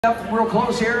Up real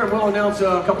close here, and we'll announce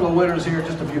a couple of winners here in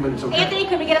just a few minutes. Okay? Anthony,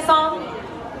 could we get a song?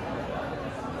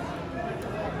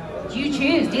 You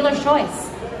choose, dealer's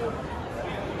choice.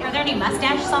 Are there any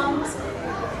mustache songs?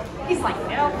 He's like,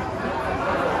 no.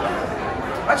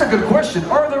 That's a good question.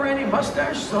 Are there any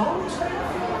mustache songs?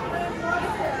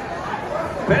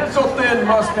 Pencil Thin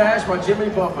Mustache by Jimmy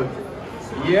Buffett.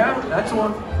 Yeah, that's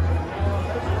one.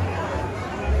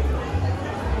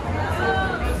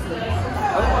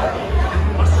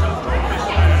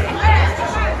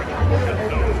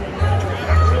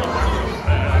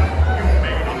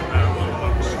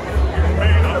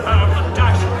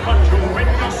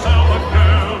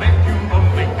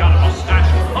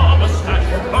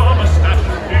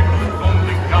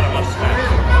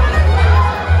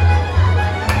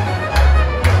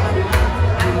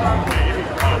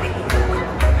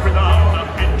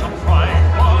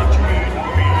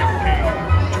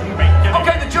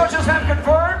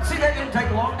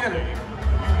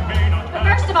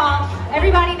 First of all,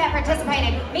 everybody that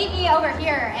participated, meet me over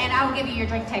here and I will give you your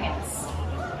drink tickets.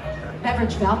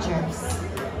 Beverage vouchers.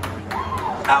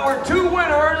 Our two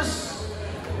winners.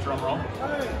 Drum roll.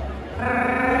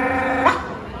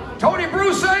 Tony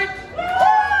Brusate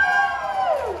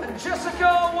and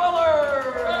Jessica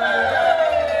Weller.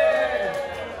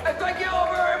 And thank you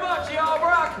all very much. Y'all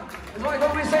rock. It's like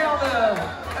what we say on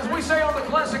the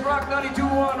classic rock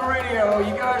 92.1 radio.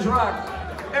 You guys rock.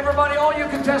 Everybody, all you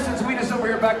contestants, meet us over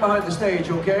here back behind the stage,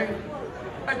 okay?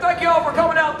 And thank you all for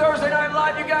coming out Thursday Night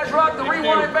Live. You guys rock. The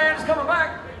Rewind Band is coming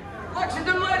back.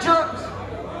 Lexington Legends.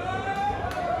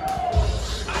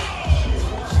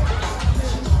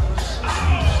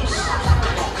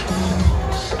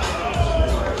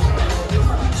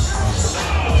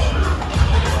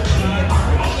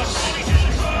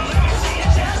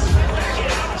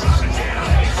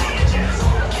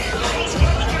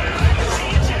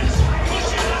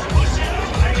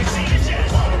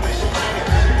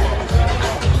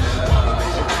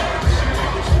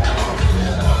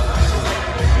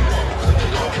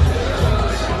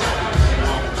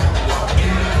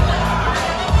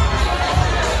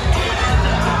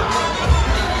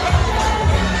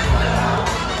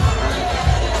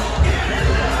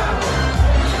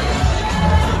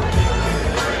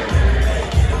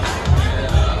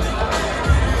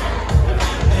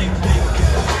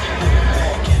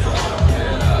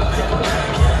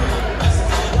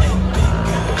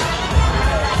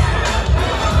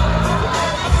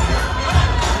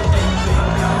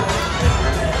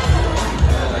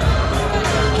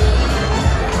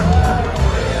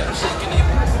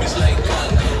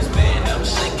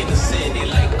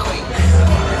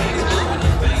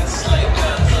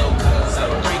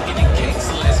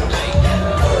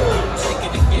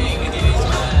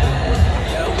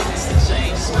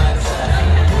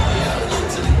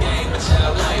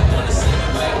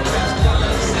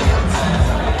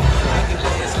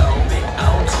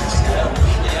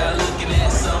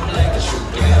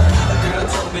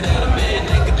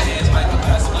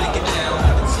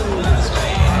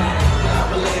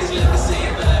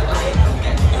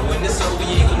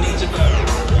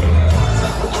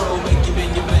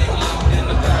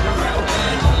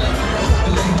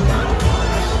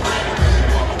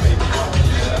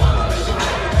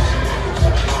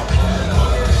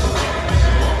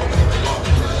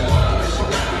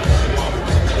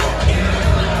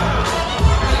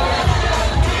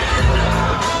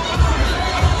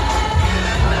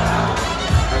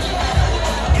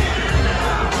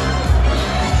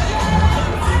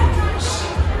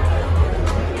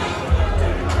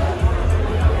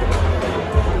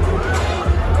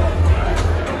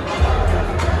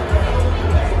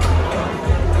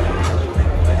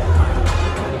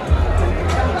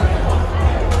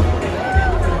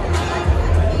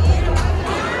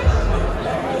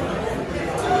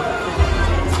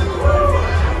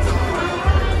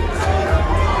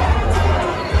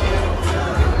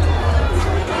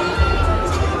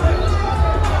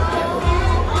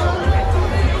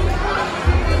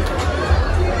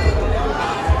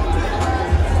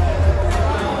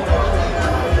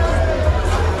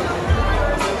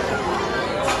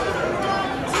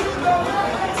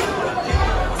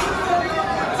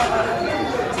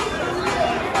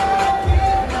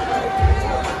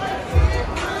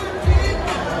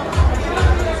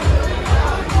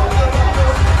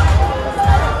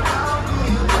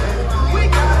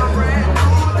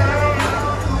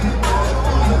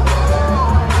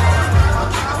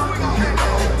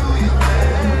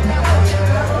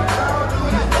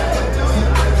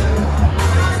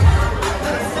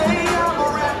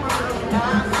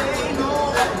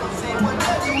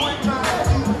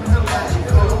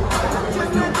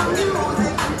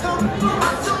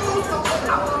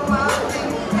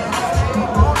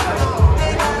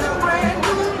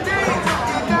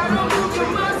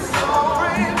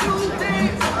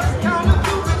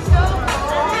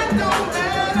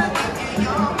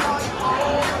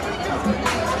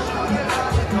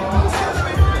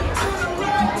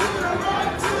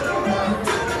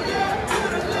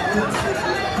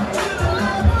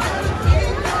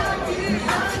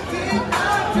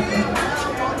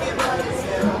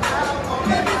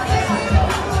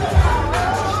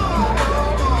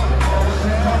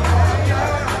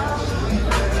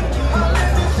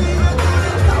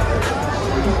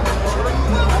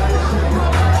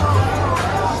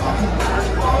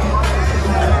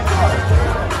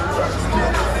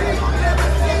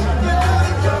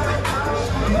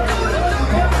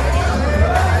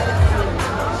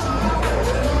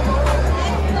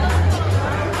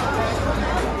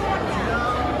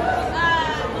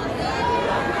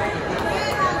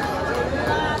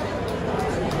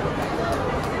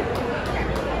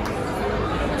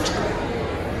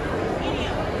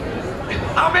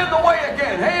 in the way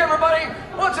again. Hey everybody,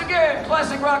 once again,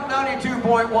 Classic Rock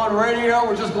 92.1 Radio.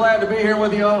 We're just glad to be here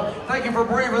with you all. Thank you for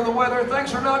braving the weather.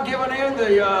 Thanks for not giving in.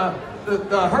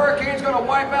 The hurricane's going to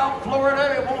wipe out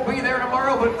Florida. It won't be there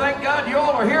tomorrow, but thank God you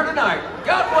all are here tonight.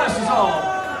 God bless us all.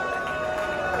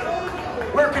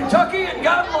 We're Kentucky and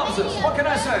God loves us. What can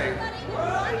I say?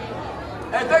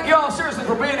 And thank you all seriously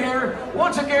for being here.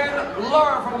 Once again,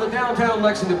 Laura from the Downtown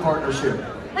Lexington Partnership.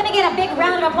 Let me get a big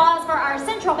round of applause for our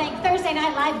Central Bank Thursday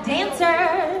Night Live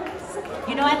dancers.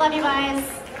 You know I love you guys.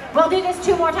 We'll do this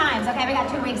 2 more times, okay? We got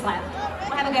 2 weeks left.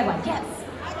 We'll have a good one, yes.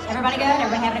 Everybody good?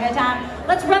 Everybody having a good time?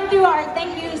 Let's run through our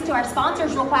thank yous to our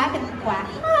sponsors real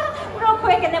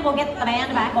quick, and then we'll get the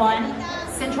band back on.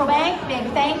 Central Bank,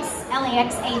 big thanks.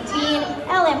 LEX 18,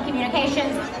 LM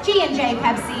Communications, G&J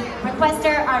Pepsi,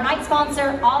 Requester, our night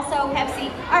sponsor, also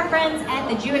Pepsi, our friends at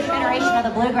the Jewish Federation of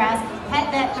the Bluegrass,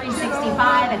 PetVet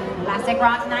 365, and Classic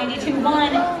Rock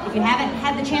 92.1. If you haven't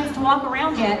had the chance to walk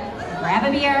around yet, grab a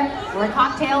beer or a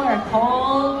cocktail or a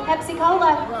cold Pepsi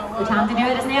Cola. The time to do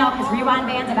it is now, because Rewind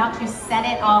Band's about to set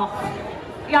it off.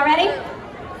 Y'all ready?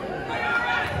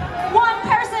 One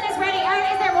person is ready.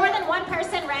 Is there more than one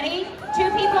person ready? 2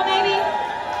 people maybe?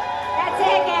 That's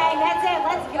it, gang. That's it.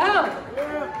 Let's go.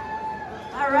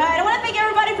 All right. I want to thank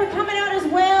everybody for coming out as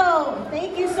well.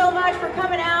 Thank you so much for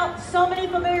coming out. So many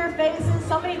familiar faces.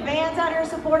 So many bands out here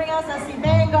supporting us. I see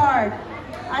Vanguard.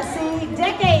 I see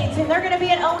Decades, and they're going to be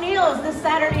at O'Neill's this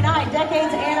Saturday night.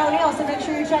 Decades and O'Neill's, so make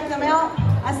sure you check them out.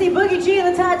 I see Boogie G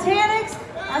and the Titanics.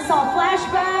 I saw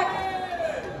Flashback.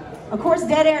 Of course,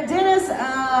 Dead Air Dennis.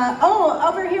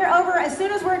 Over here, as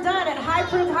soon as we're done at High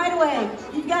Proof Hideaway,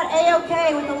 you've got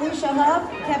A-OK with Alicia Huff,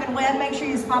 Kevin Webb. Make sure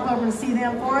you pop over and see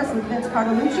them for us with Vince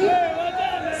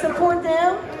Cartolucci. Support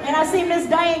them. And I see Miss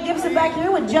Diane Gibson back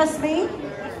here with Just Me.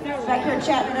 Back here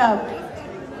chatting it up.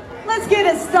 Let's get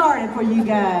it started for you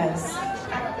guys.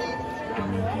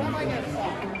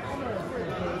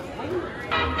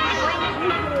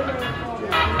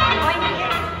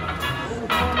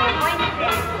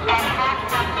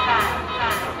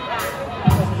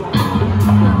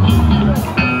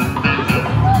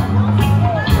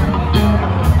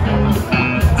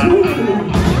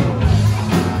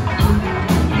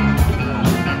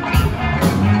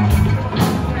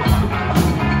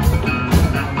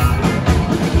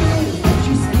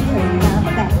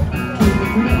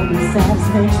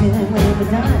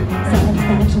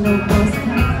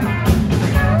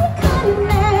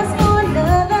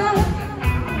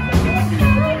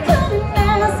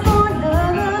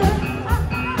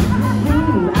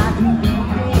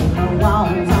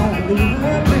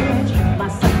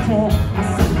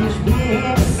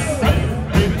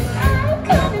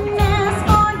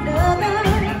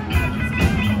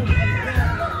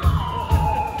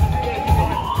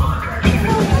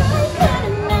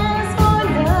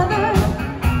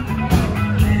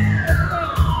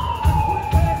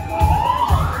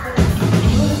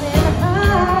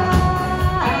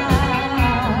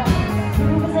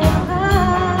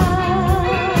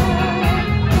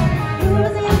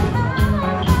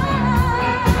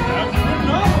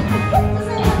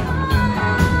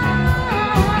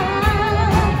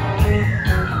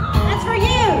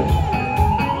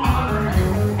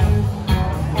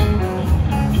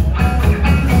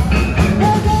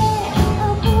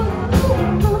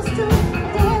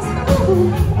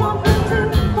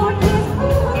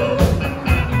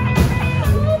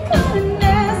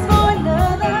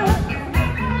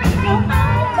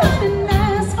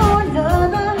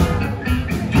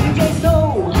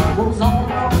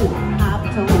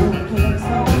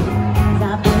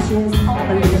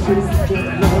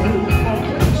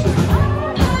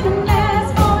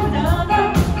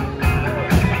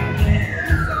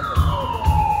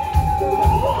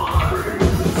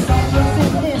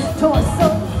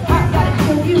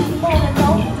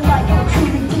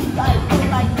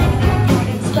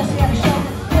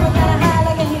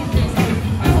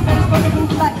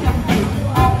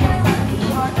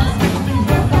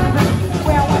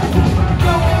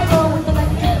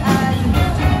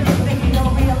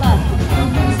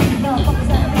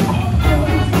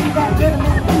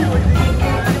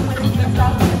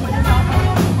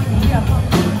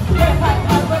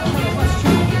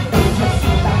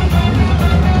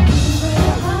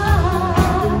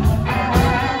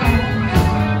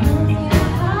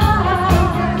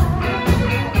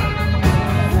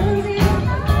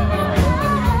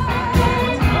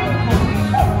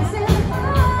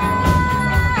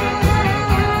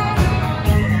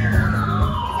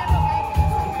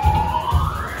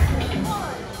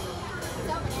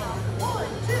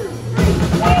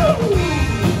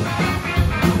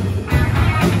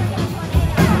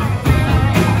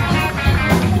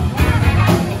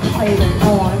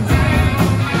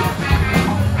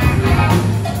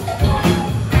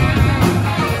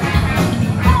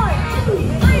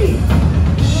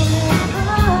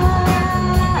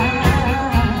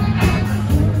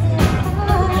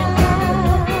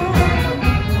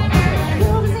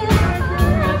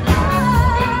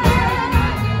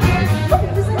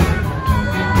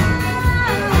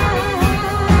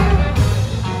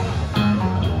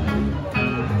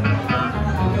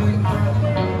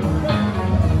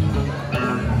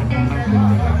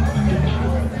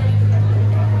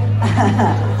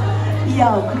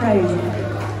 stage.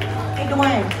 Hey,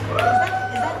 Dwayne,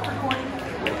 is that recording?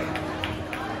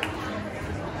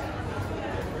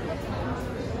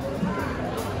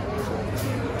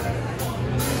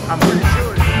 I'm pretty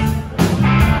sure it is.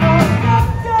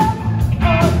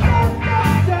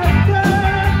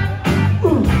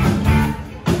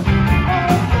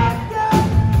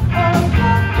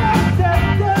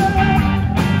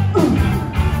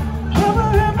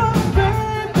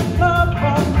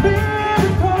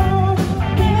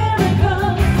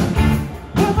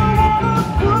 Miracles.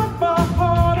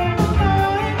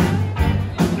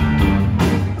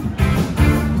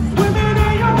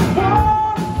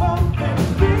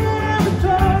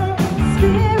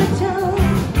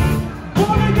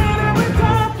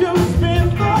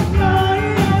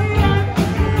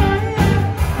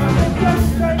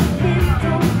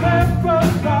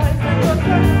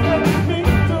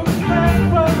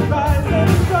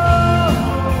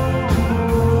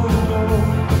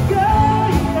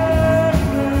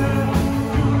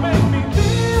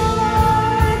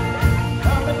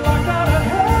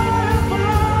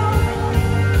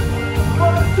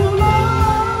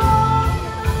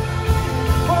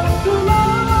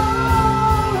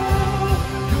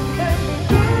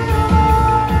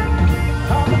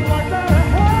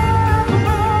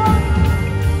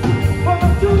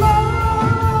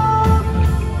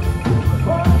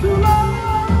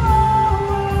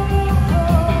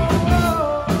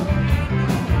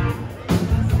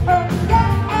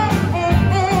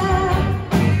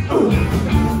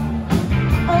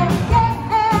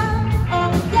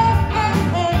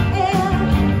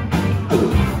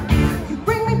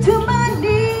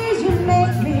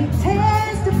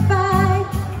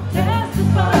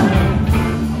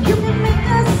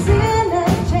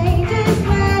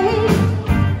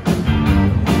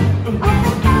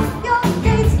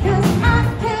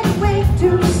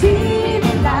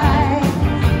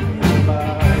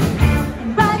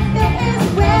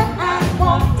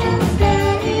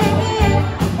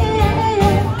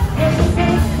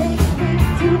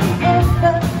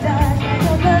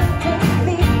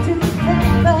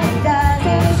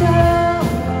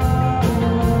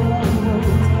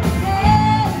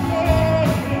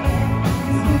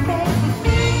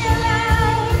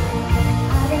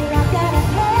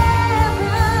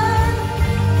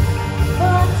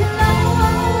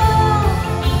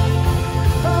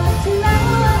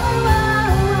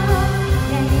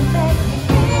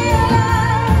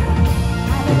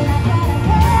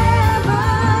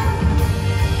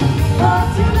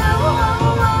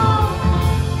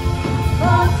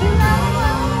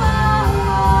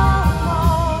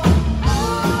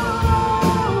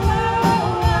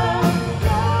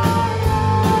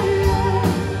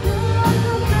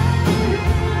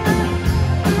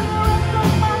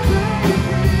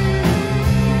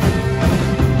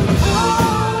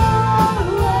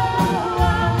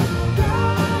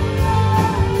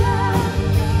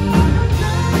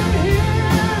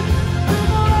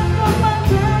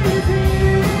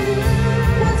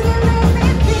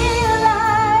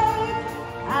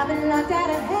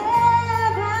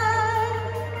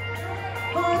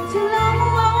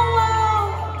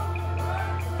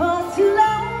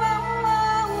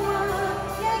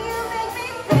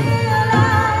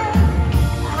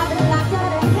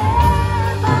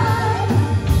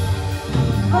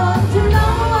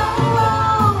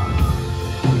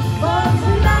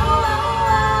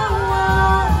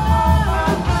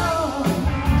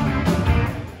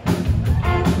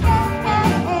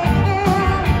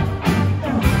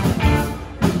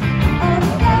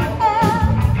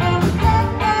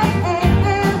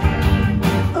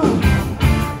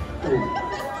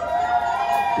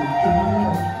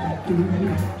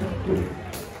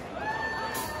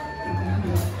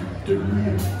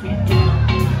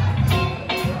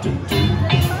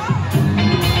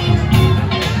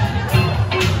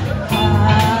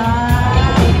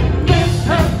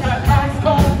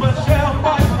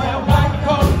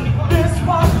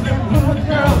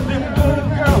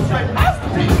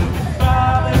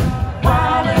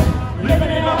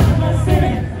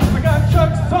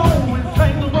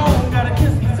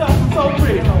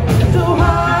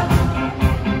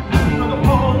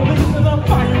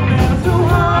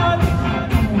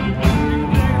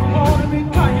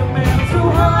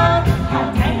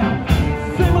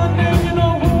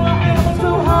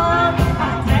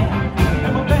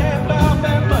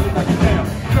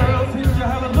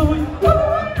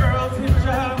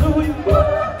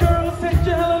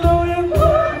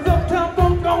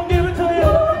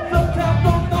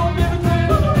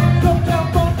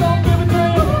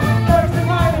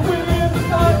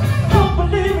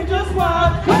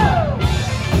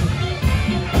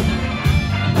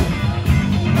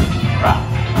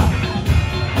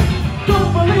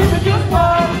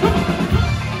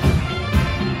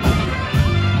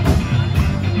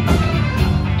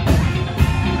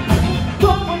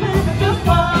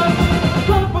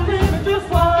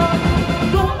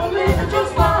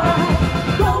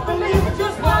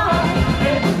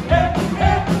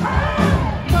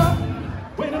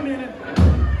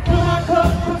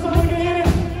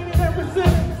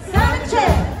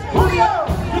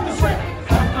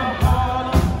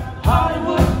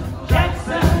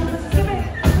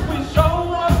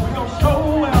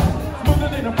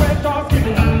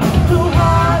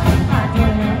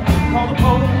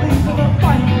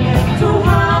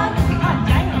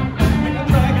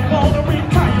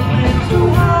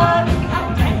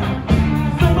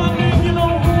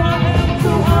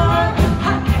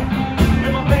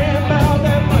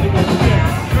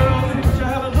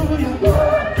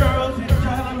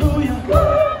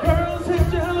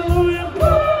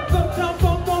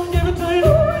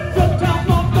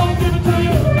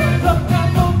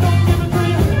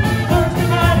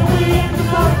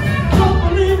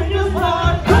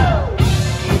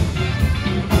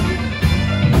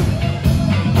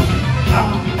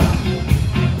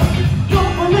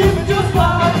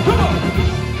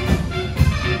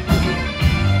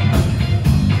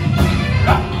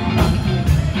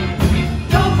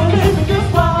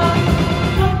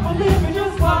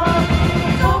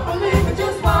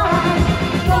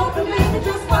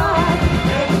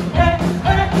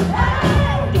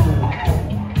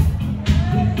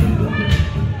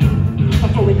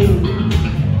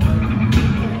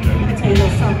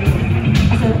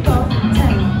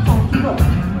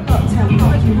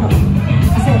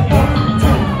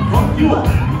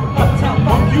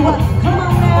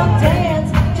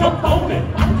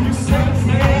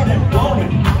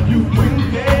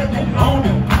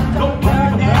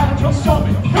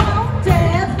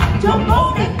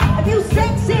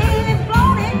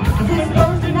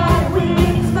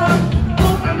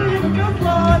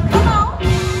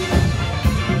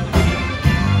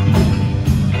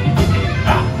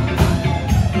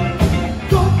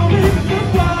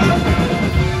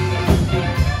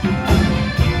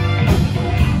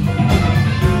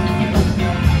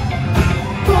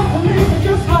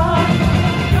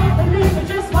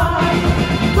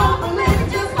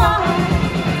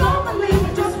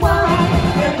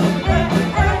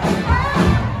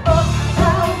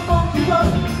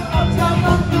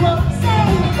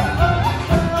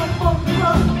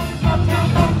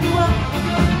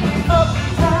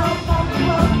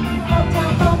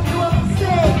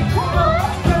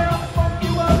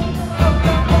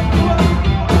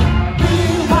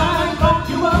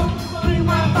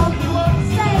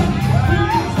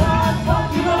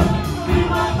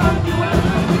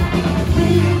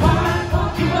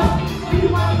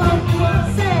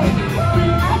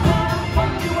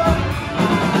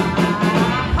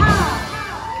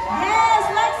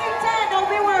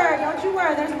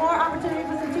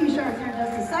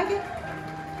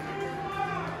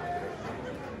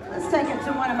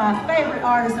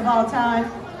 artist of all time?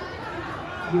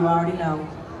 You already know.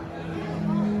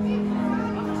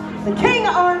 The king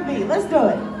of R&B. Let's do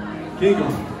it. King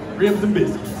of ribs and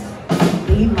biscuits.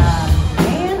 Leave my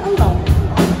man alone.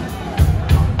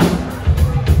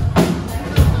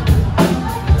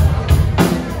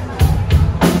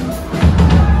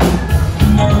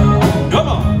 Come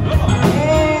on, come on.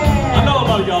 Yeah. I know a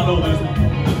lot of y'all know this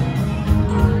one.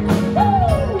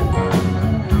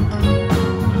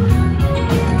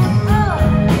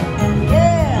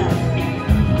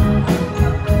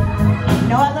 You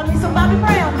know I love me some Bobby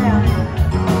Brown now.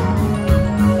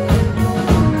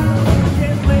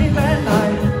 Can't sleep at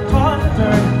night, toss and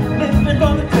turn, listening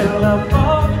for the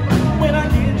telephone. When I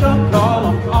get your call,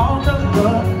 I'm all just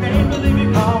up. Can't believe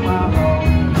you called my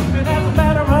home. And as a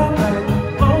matter of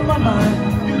fact, blows my mind.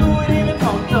 You would even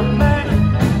talk to me.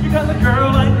 Because a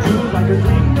girl like you's like a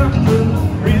dream come true.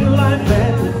 Real life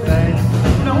fantasy.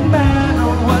 No matter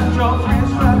what your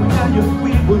friends try to tell you,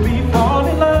 we will be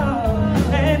falling in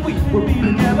love. And we will be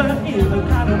together in the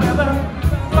kind of weather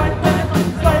like that,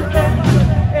 like that.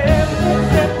 Every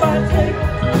step I take,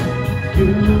 you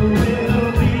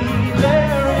will be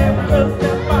there. Every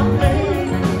step I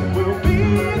make, we'll be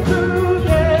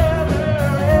together.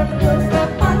 Every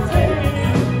step I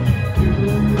take, you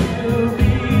will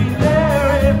be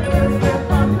there. Every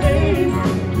step I make,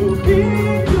 we'll be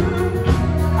together.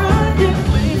 I can't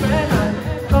sleep at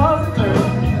night, toss and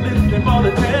turn, listening for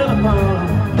the telephone.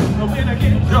 When I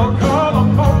get your call,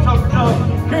 I'm all choked up.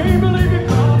 Can't believe you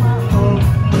called my phone.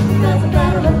 As a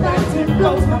matter of fact, it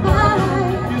blows my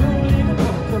mind. You don't even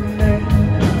talk to me.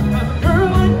 As a girl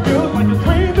like you, when your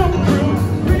dreams come true,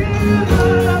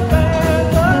 real life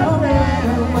fantasy. No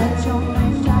matter what your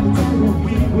friends try to tell you,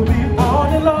 We will be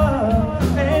falling in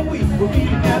love, and we will be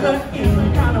together in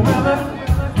the kind of weather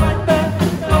like that,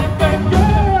 like that,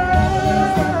 yeah.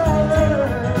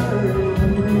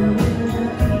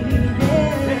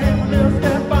 Every little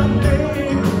step I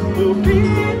take, we'll be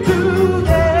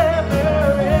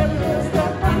together. Every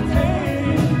step I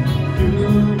take, you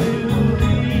will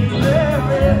be there.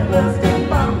 Every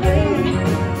step I make,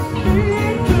 be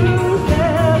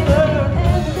together.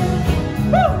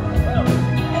 Woo!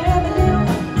 every little,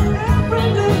 Every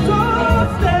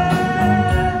little step.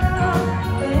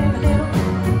 every little,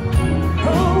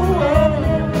 Oh, every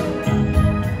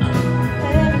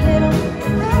little,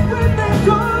 every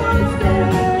little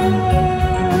step.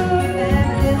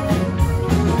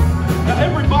 Now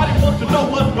everybody wants to know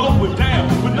what's going down,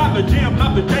 but not the gym,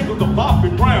 not the jangle, the Bobby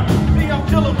Brown. See, I'm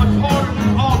chilling much harder.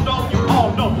 You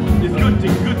all know. It's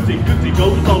good to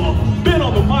go solo. Been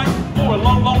on the mic for a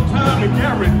long time and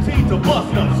guaranteed to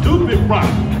bust a stupid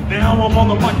rhyme. Now I'm on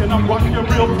the mic and I'm rocking a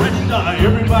real fresh.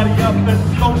 Everybody out there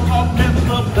so soft messed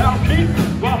up about me.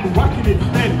 Well, I'm rocking it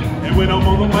steady. And when I'm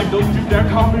on the mic, don't you dare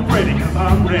call me ready, cause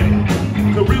I'm ready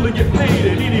to really get paid.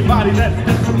 And anybody that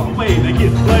steps in my way, they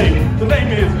get played. The name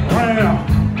is Brown.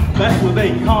 That's what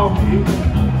they call me.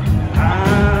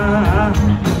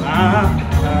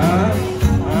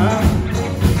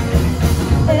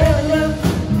 every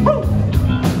little, Woo!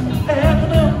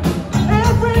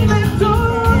 Every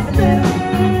little step.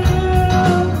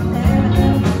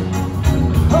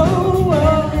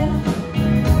 Oh,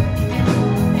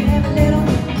 every little,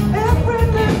 every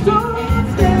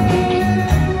little step.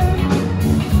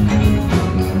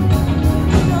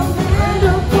 no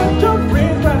matter What your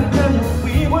friends try to tell you,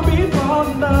 we will be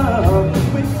falling in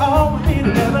love. We all will be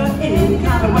together in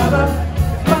kind of weather.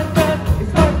 It's like that,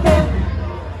 it's like that.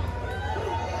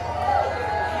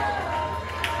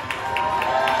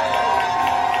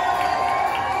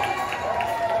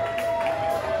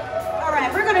 All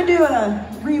right, we're gonna do a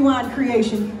rewind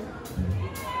creation.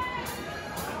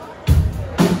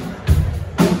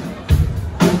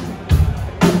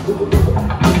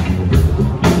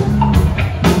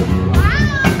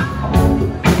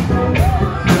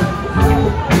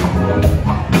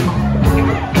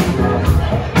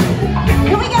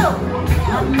 Here we go.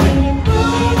 I made it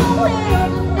through the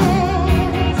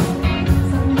wilderness.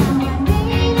 Somehow I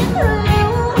made it through.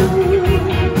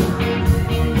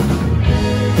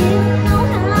 Didn't know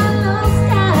how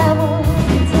lost I was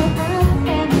until I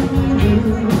found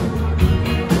you.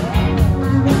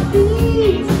 I was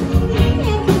beat,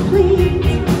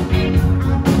 incomplete.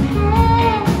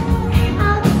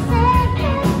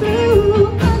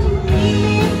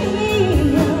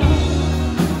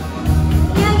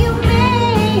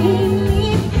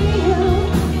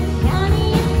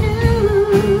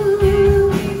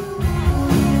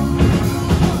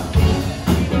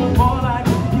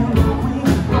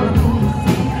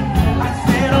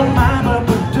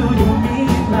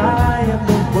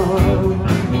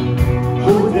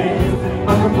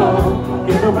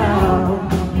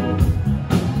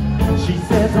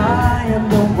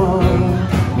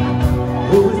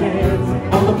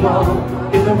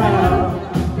 fall in the round.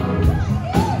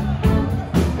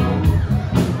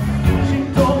 She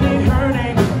told me her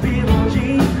name was Billie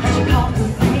Jean. She called the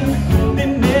scene.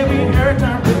 Then every her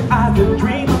turn with eyes that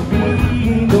dream of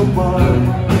being the one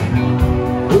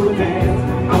who would dance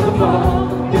on the floor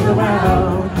in the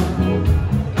round.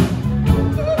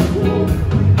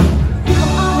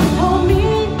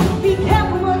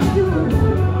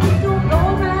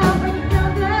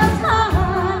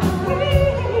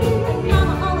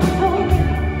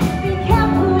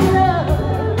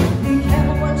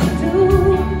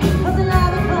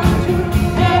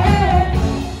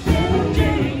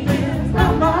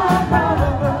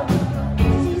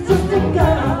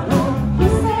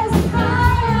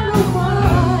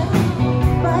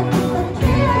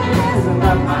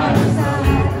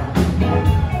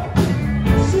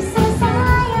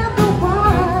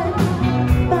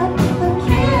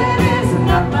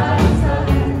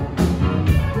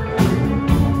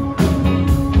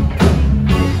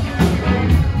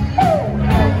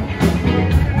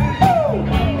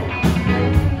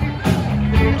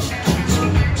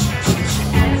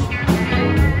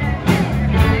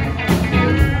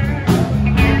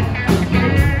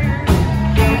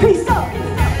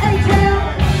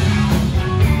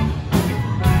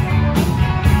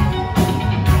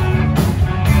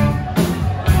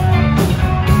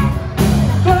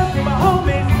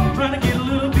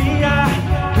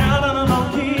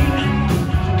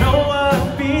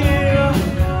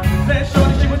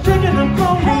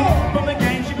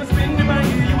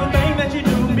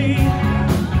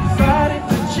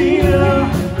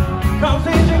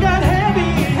 Conversation got heavy.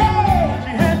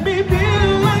 She had me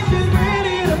feeling like she's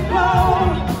ready to blow.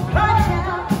 Watch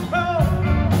out,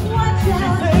 watch out. She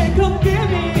said, come get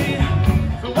me.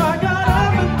 So I got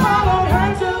up and followed her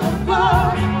to the floor.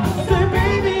 I said,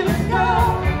 baby, let's go.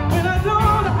 When I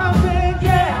told her, I said,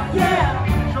 yeah, yeah.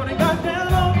 Shorty got down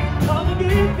low, come and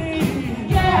get me.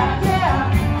 Yeah,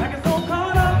 yeah. I get so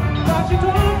caught up, thought she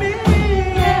told me.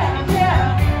 Yeah, yeah.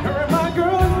 Her and my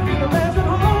girls would be the best at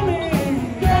home.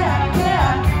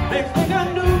 Next thing I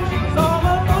knew, she was all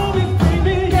up on me,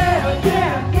 screaming, yeah,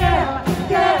 yeah, yeah,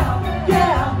 yeah, yeah,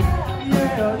 yeah,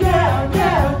 yeah,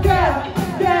 yeah, yeah,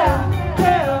 yeah,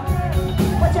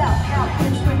 yeah. Watch out, out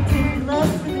in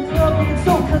ridiculous. In the club looking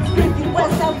so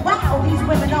conspicuous. And wow, these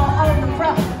women all on the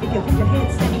crowd. If you put your head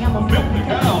steady, I'ma flip the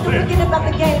cow. Don't forget about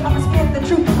the game, I'ma spin the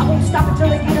truth. I won't stop until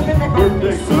they get them in that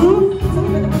birthday suit. So the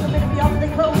rhythm of the be off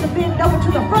their clothes and bend over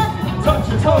to the front. Touch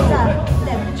your toes. I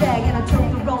left the jag and I took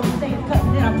the rolling thing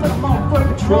cutting and I put them on foot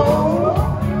patrol.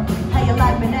 How you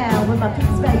like me now when my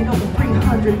piece valued over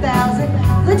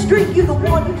 300,000? Let's drink you the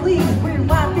one you please. Weird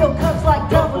wine filled cups like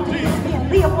double D's. Me and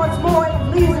Leah once more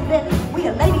and Lee's a bit. We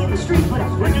a lady in the street, but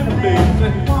I'm ringing the bell.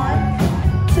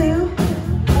 1, 2,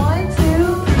 1, 2.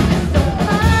 So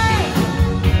mine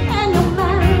and you're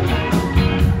mine.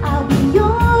 I'll be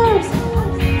yours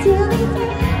till the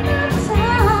end of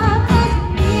time. 'Cause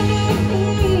you make me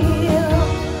feel.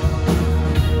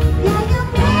 Yeah, you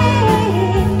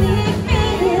make me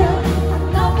feel I'm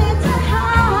nothing to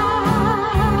hide.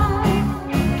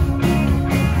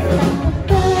 Like a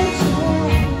virgin,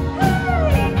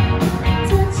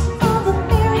 touched for the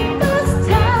very first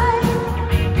time.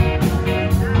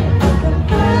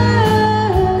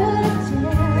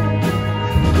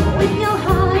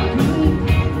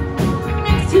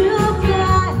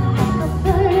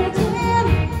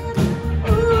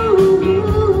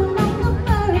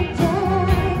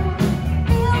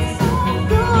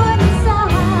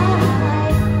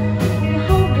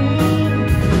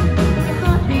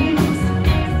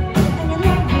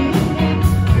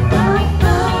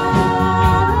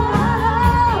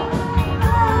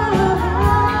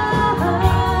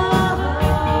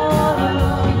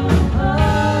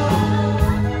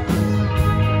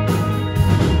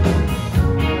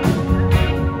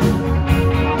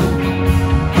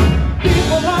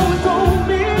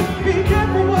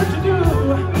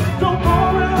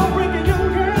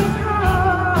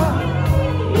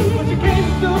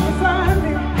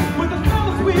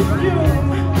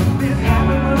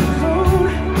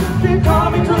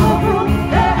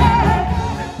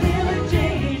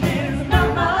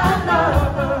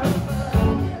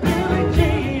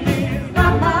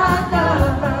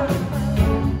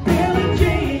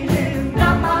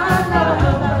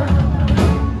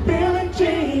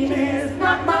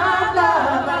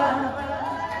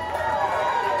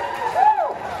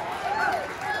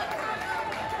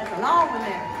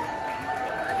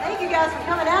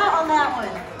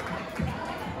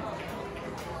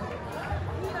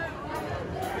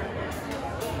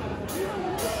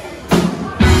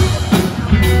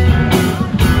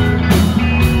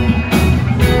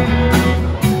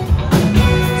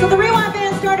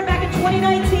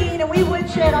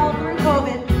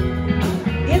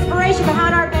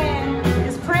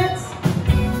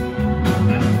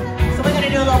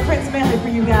 medley for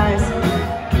you guys.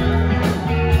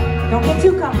 Don't get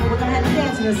too comfortable. We're gonna have to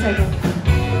dance in a second.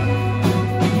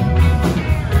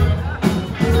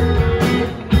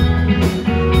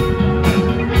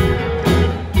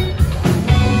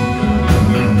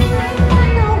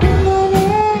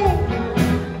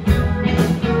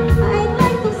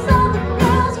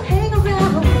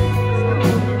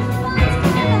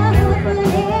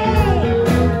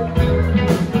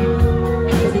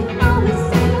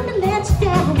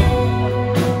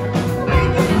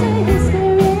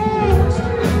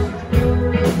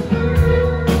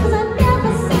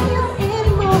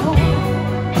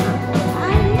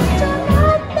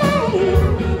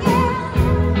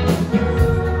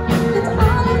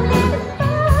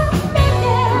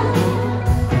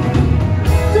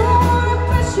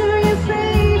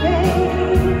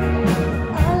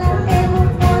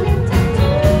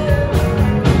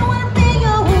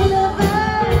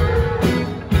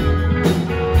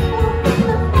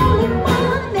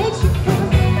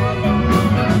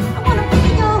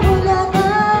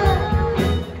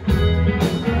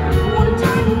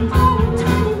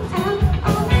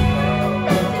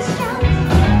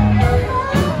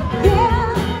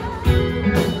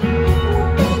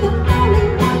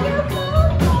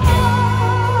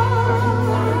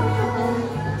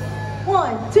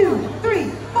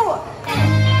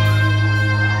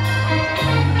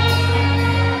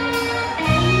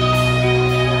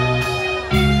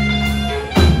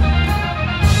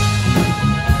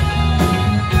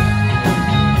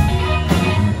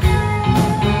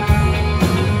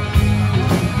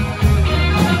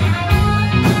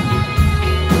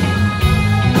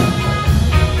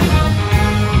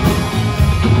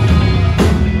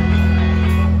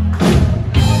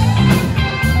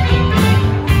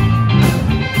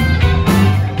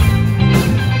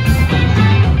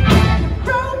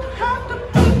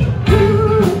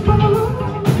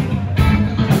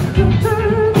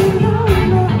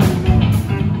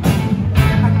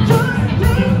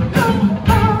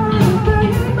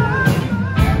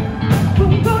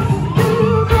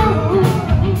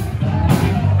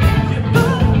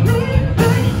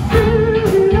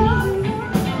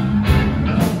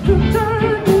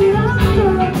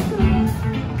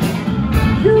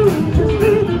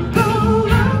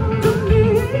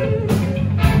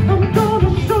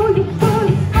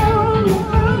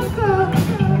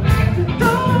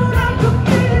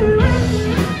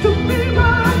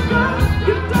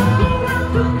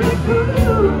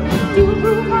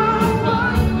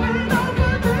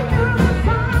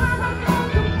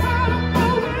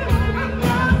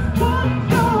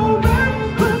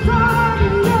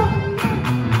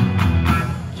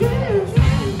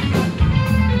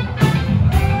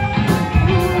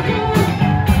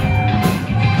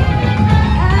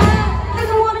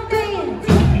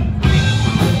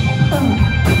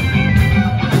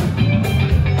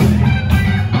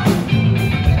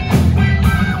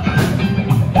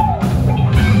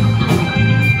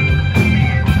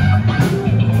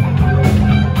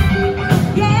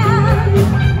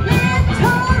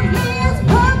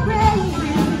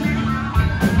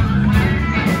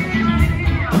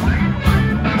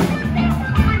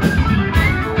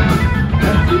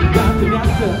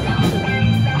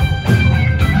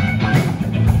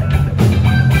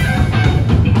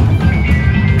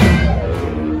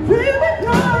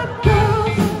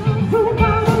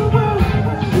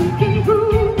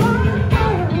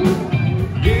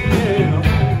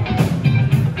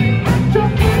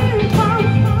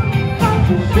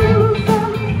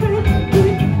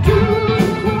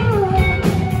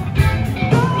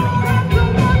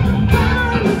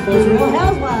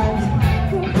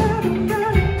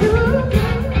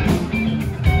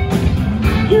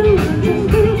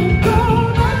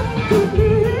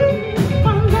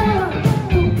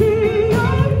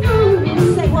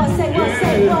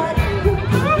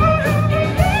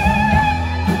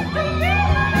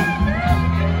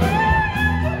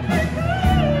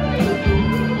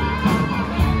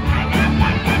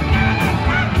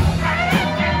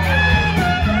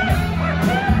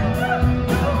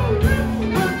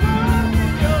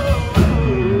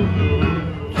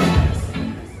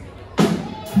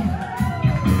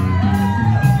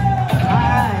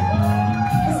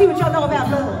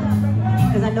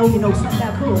 know you know something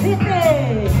that cool. Hit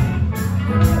me!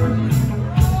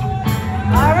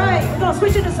 All right, we're gonna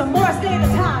switch into some more Stay the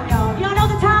Time, y'all. Y'all know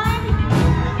the time?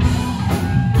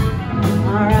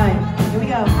 All right, here we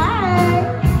go.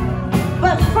 Hi!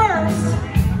 But first,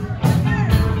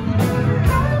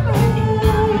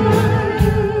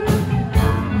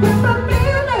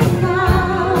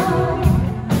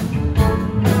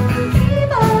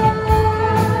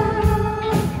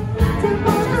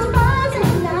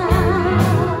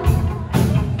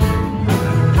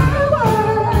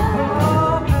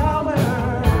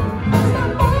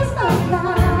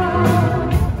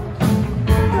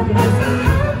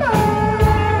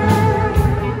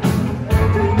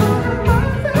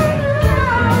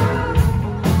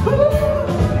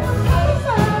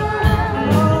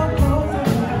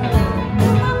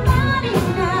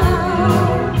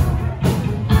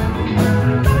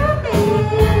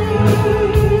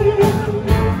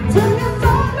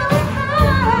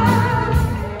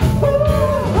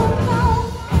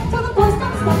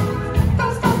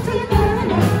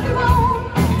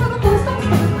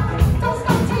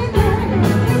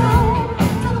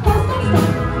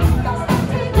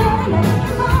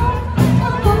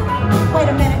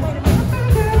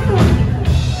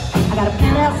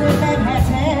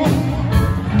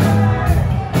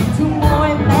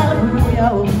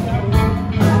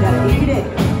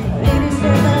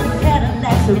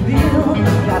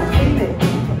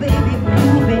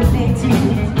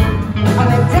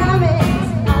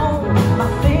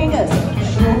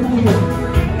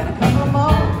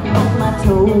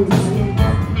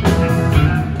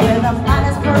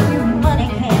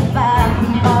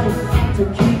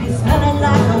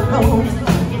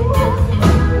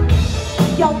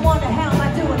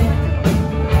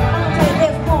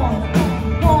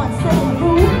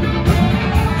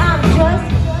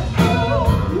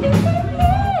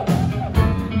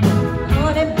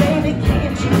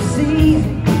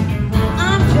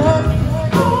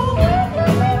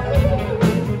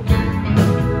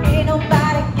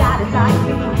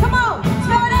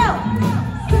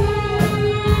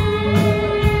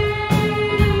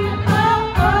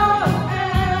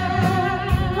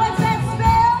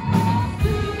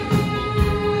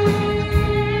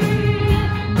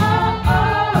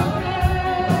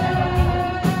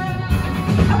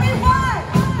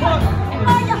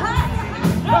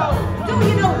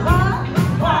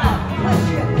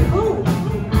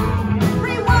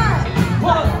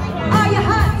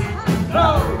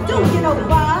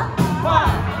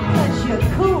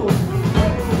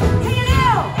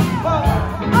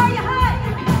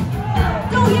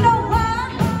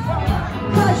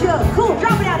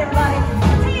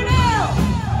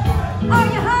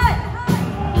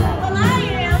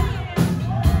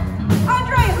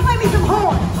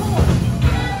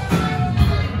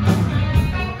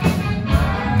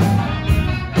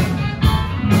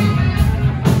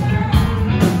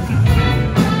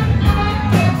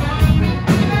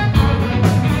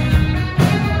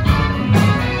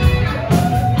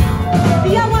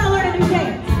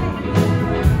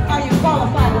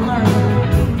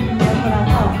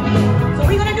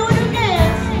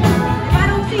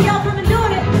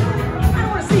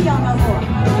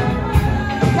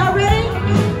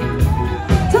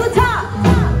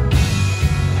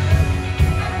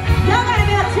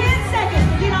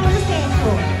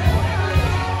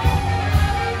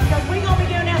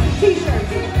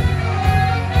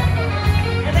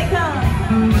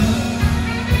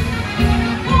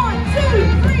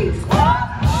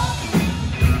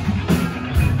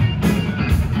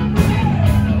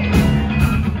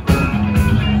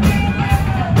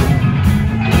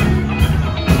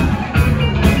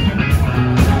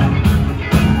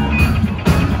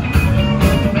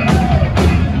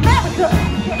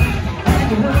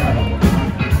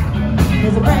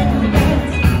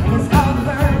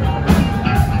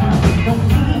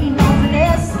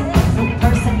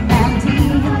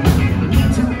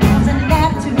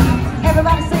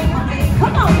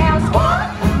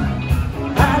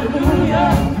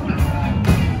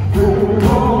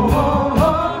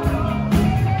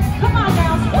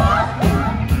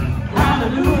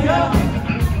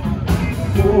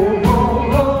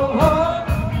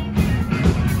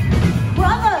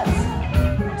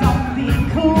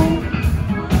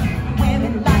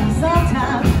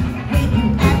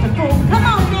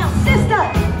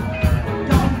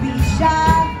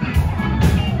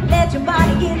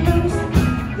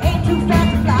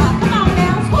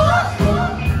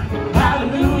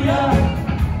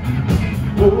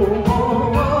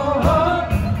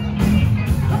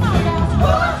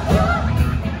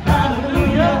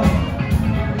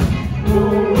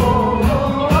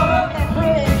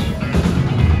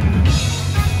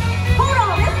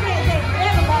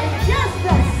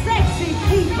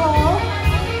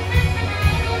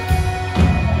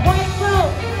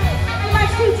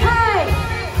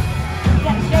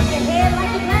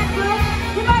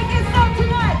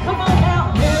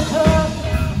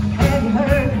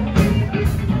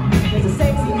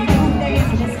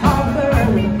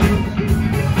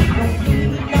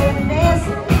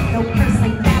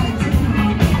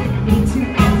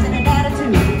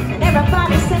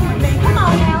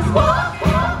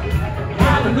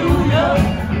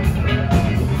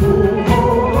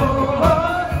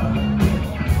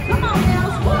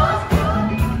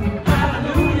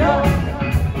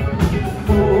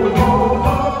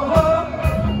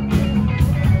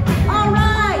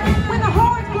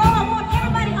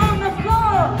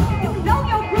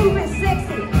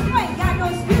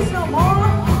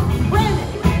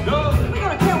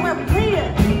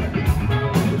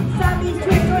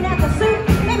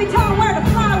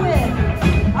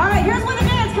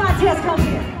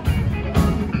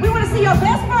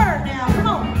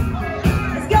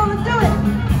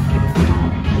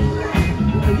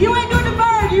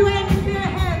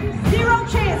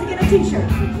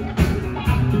 t-shirt.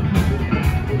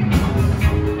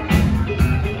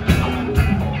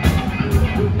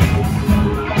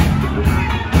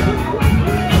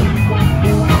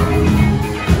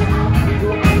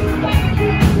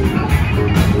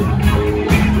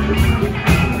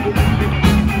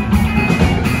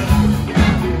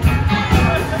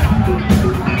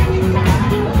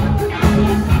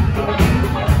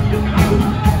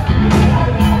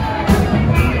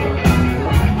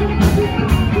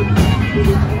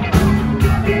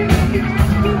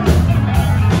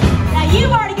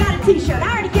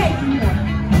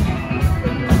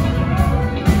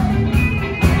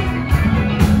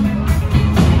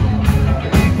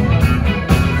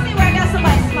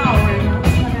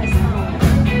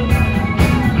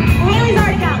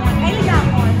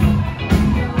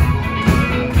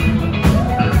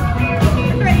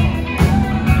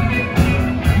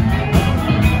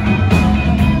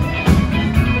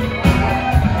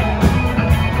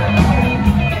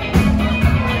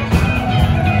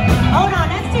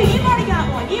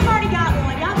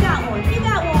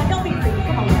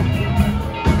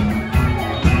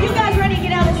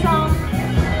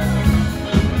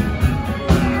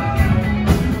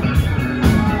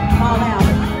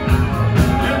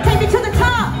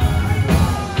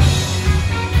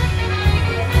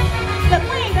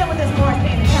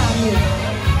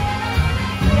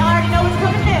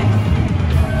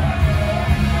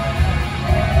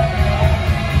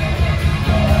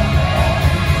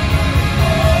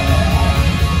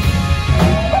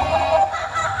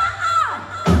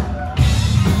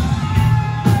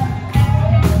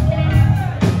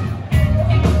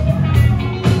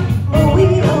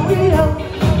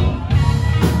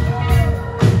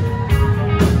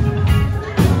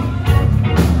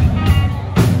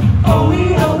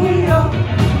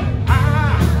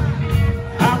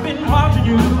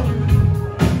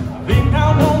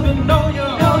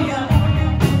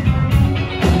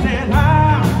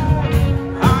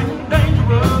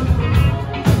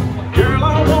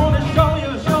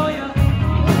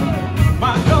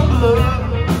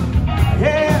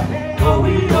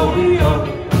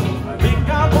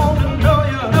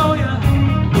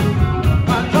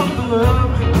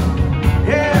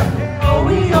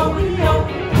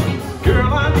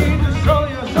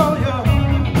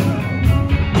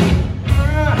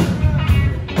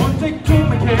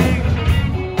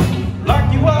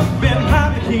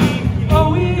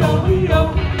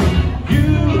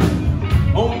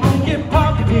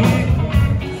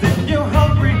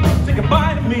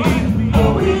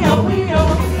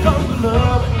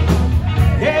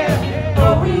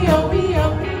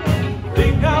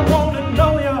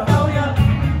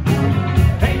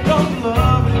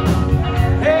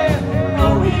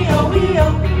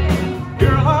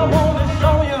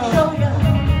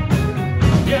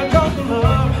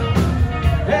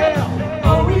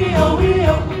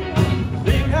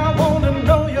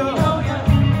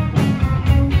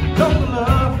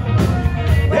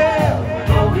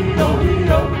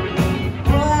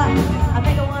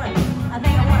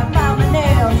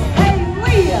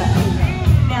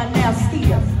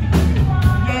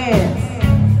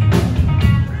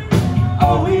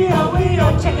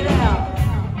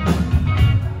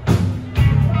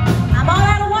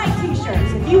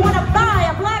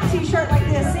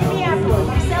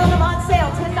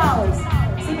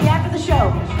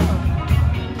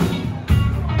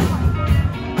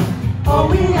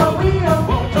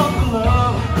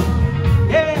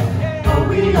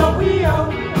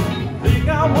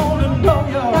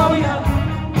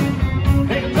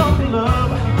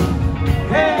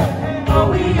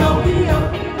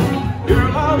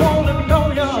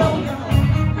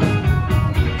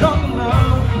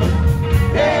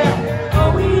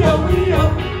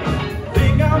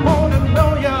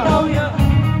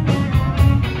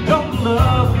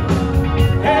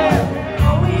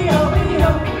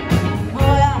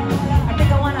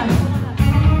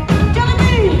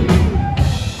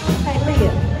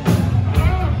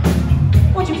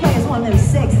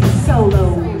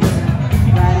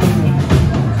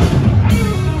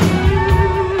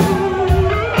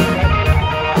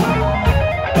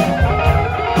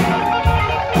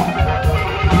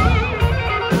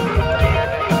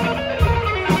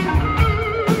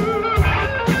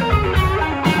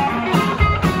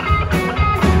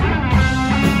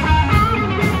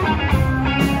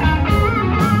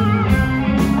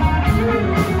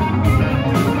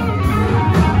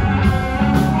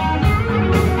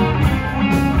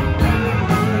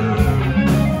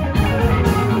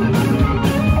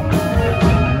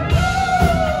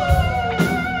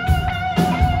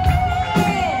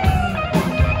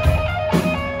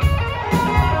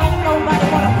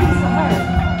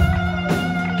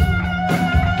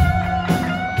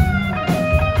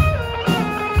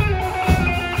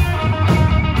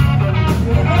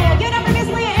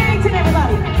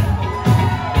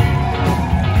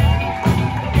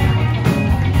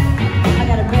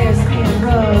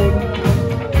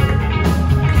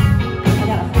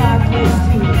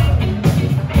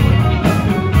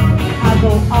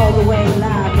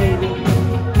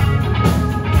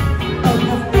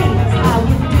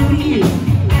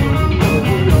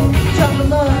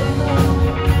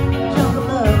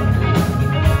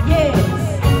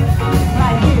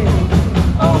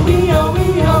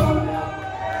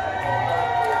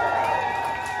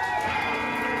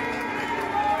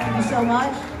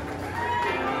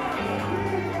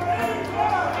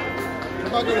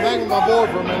 if I could hang with my board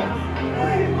for a minute.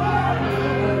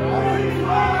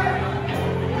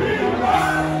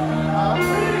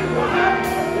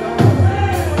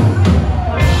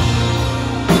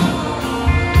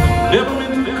 Never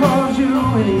meant to cause you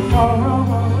any sorrow.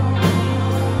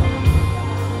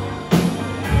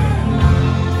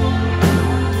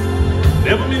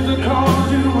 Never meant to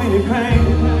cause you any pain.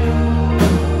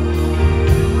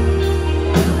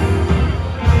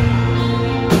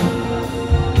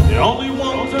 The only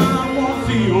one time I want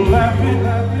to see you laughing.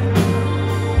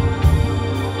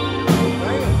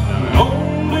 I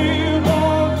only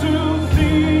want to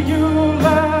see you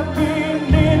laughing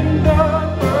in the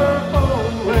purple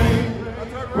rain.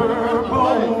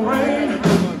 Purple rain,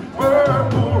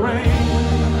 purple rain.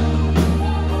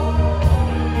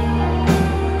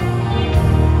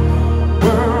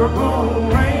 Purple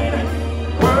rain,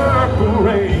 purple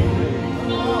rain.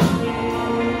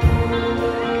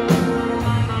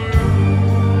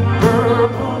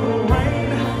 Purple rain,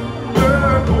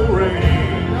 purple rain.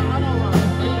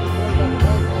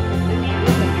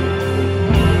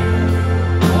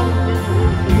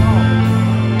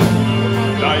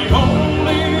 I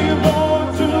only want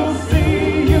to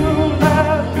see you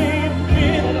laughing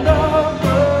in the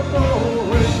purple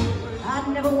rain. I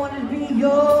never wanted to be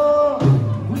your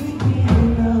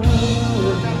weekend love.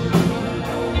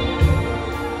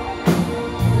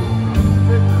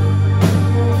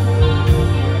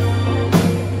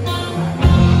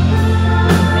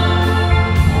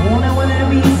 I wanted to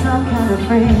be some kind of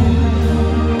friend.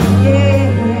 Yeah.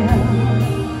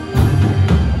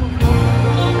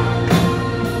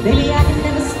 Baby, I can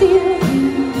never steal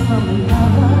you from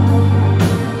another.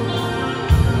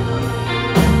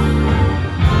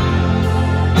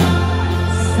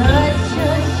 Such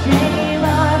a shame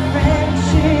our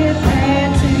friendship had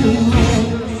to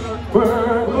end.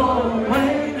 Purple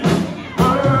rain,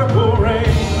 purple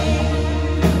rain.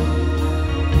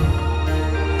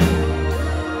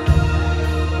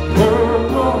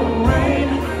 Purple rain,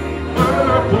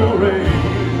 purple rain.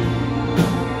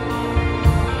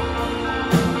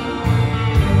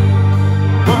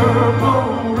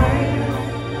 Purple rain,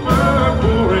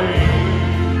 purple rain.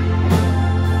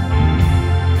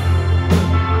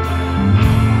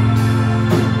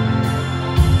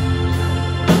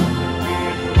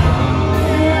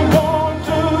 I want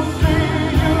to see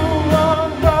you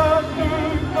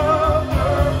underneath the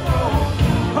purple.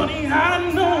 Honey, I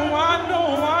know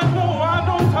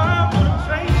time will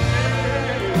change.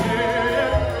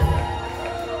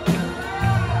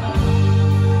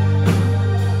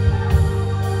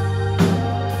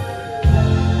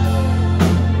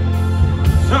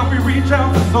 Time we reach out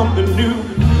for something new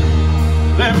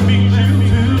that means you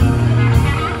too.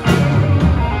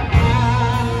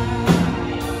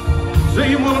 Say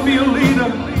you want to be a leader,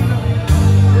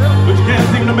 but you can't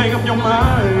seem to make up your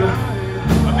mind.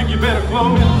 I think you better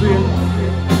close in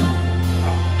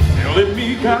and let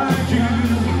me guide you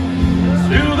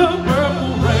through the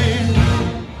purple rain.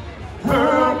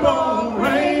 Purple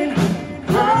rain,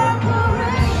 purple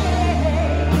rain.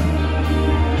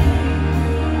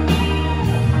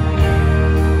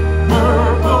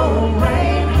 Purple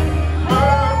rain,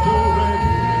 purple rain.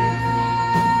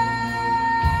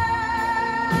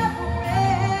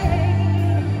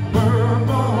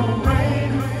 Purple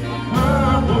rain,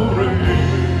 purple rain.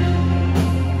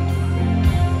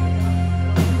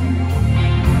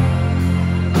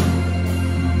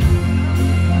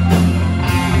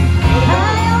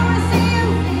 I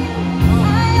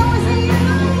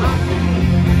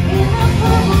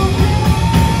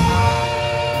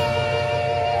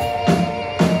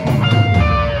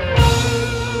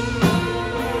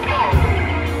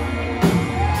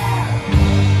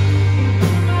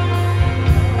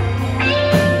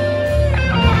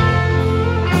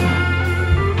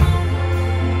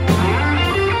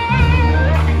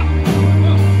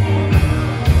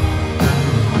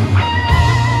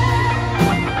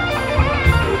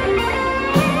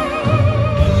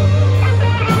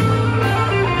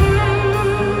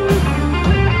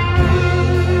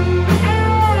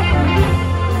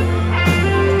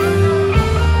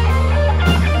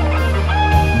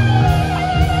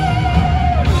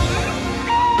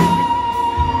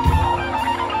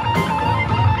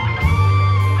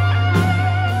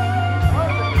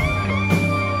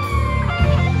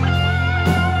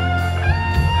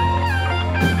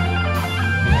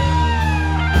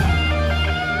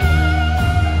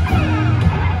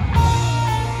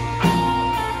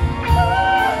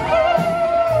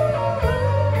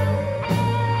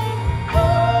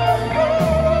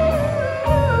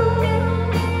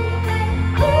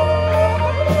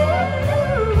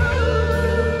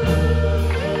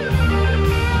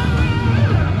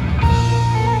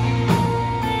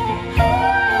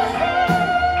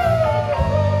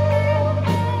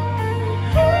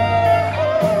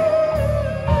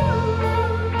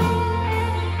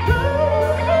Ladies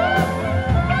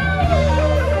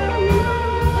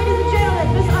and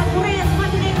gentlemen, Miss Andrea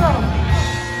Montenegro.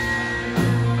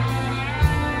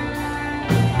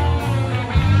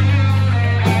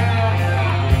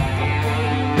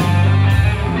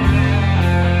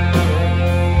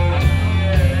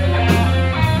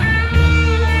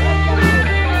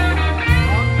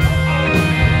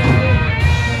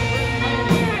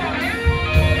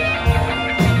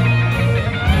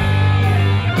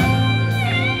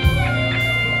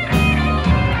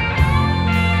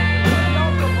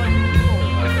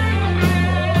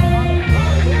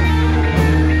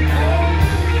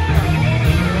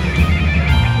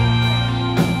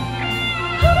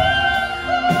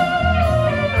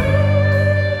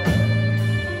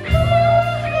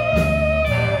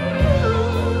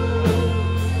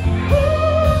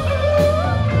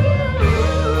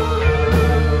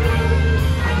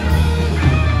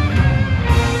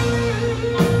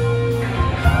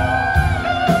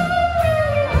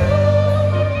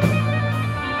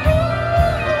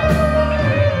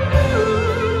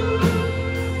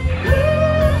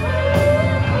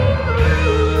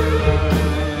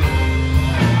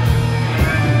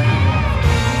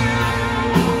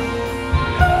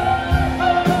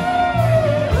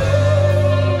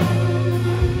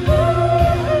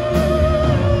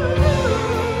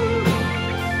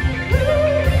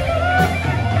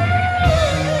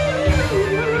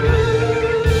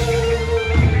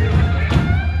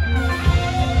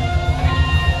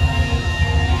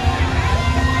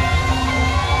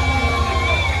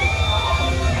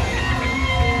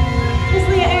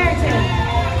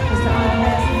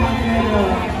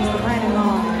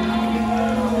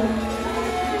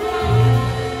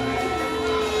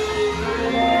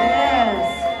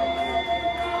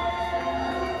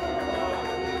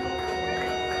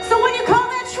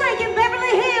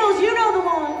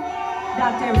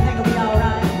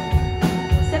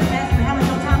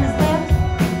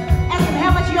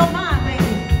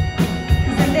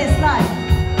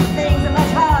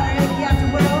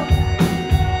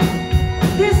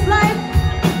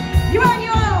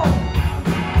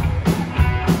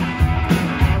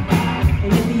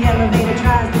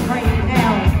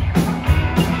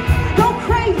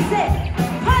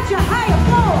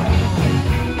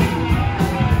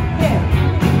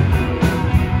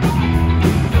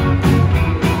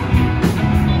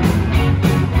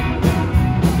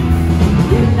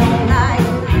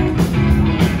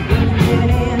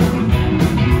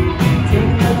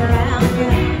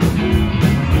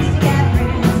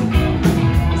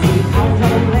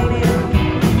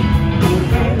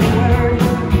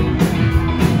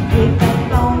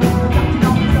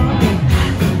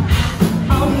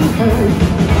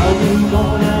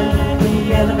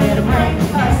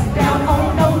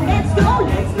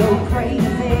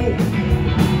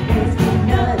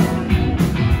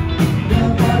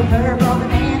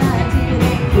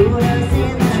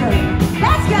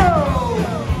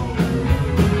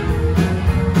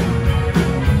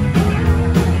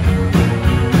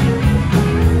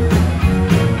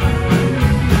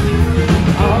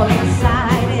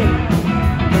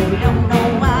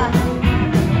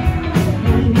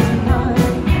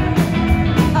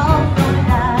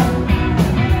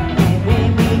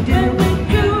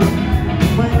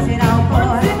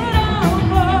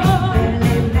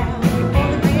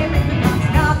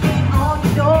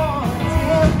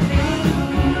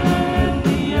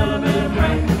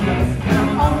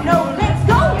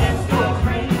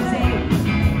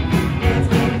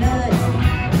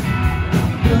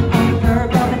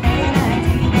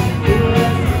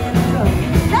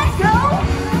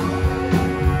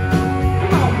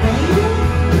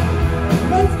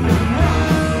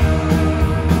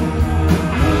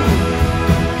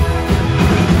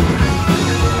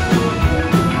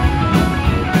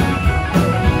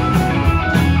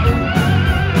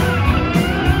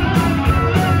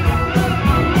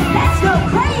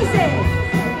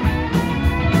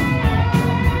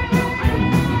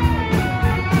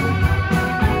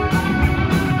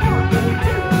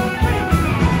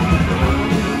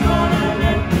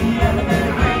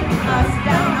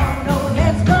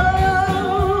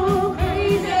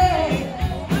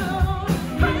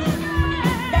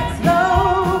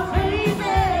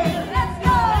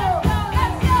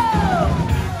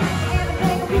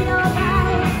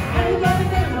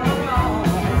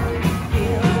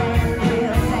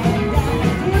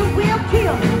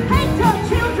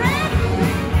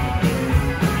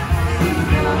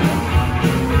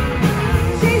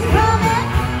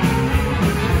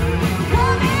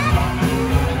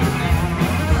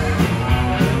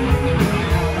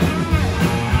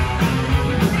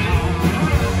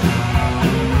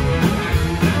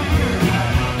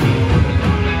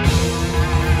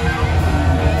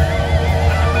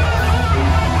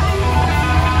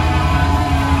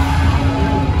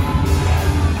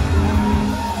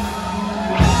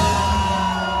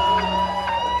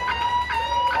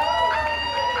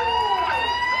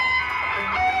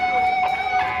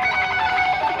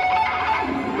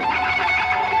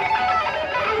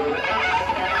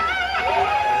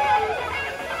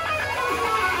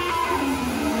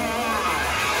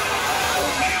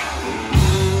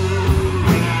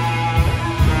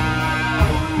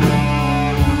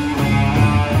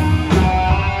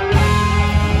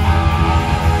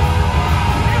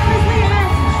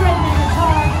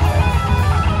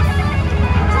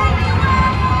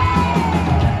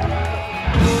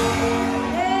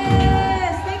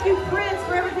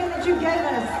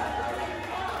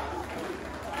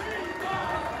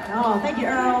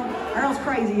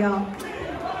 crazy, y'all.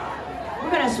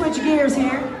 We're gonna switch gears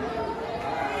here.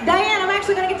 Diane, I'm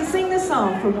actually gonna get to sing this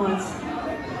song for once.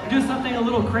 Do something a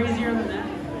little crazier than that.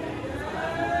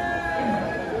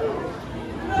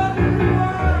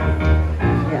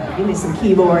 Yeah, give me some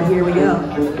keyboard. Here we go.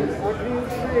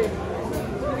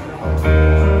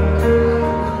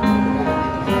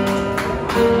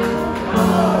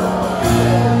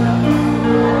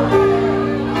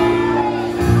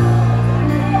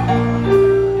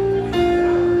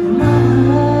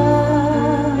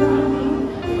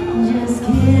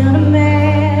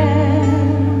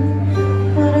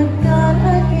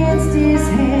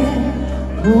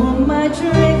 Pull my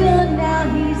trigger, now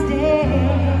he's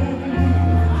dead.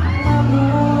 Mama,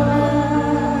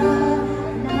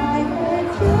 night had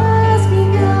just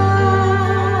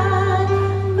begun,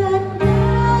 but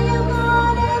now you're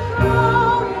gonna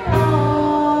throw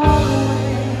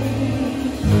away.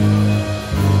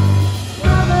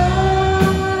 Mama,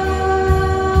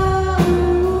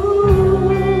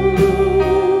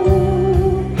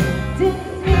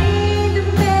 didn't mean to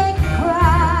make you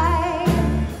cry.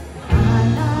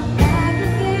 I'm not back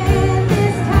again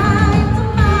this time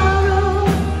tomorrow.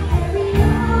 Carry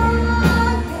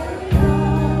on,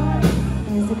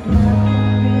 as if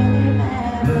nothing really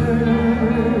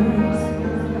matters.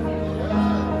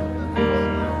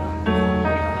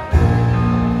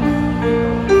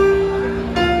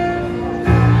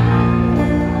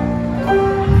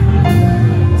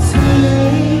 Too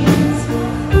late,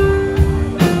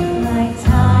 my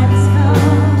time has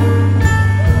come.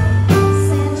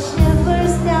 Send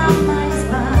shivers down my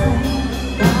spine.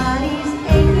 Body's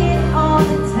aching all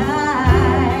the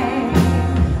time.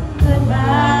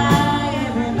 Goodbye,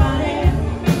 everybody.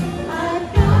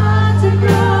 I've got to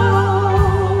go.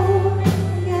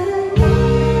 Gotta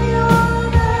leave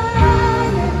all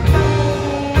mine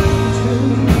and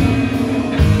true.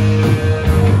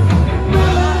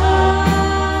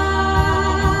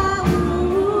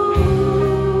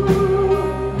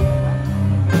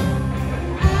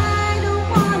 I don't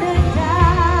wanna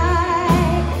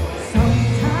die.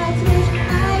 Sometimes wish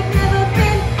I'd never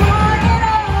been born at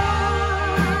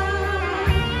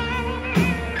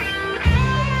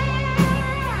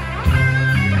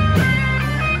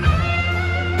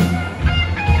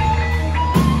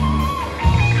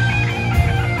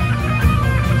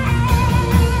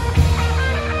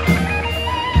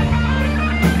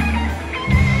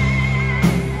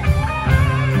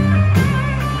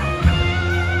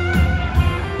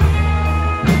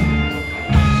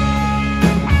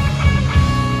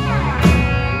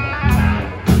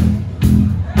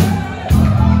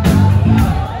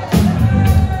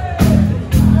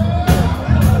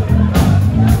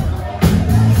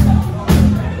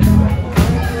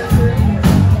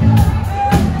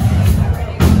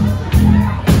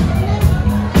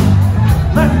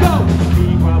Let's go!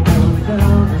 Meanwhile, rolling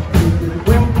down the street with a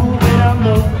whirlpool way down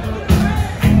low.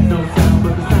 Ain't no sound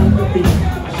but the sound of the beat.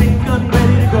 Machine gun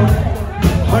ready to go.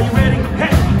 Are you ready?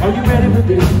 Hey! Are you ready for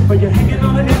this? Are you hanging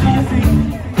on the edge of your seat?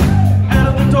 Out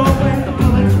of the doorway, the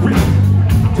bullets rip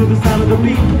to the sound of the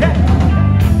beat. Hey!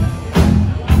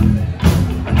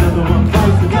 Another one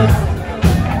bites the dust.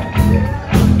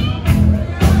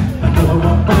 Another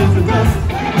one bites the dust.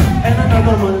 And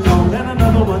another one gone, and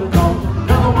another one gone.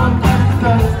 Another one bites the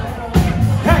dust.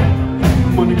 Hey!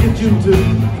 I'm gonna get you too.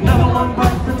 Another one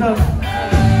bites the dust.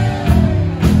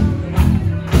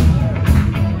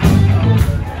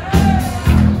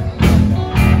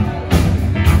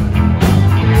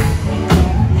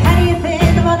 How do you think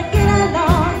I'm gonna get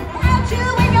along without you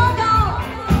when you're gone?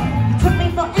 You took me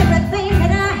for everything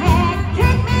that I had,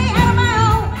 kicked me out of my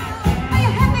own. Are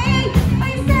you happy? Are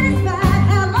you satisfied?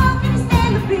 How long can you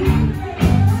stand the beat?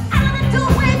 Out of the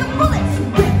doorway, the bullets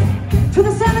rip to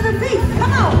the sound of the beat.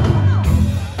 Come on.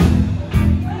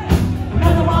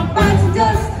 Another one bites the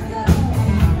dust.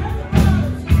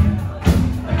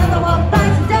 Another one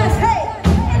bites the dust. Hey,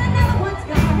 and another one's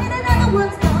gone, and another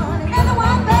one's gone. Another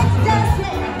one bites the dust.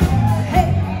 Hey,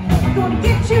 I'm gonna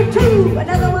get you too.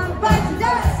 Another one bites the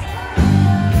dust.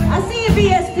 I see you,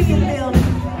 BSP in the building.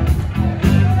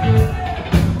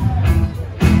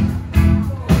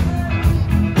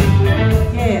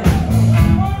 Yeah.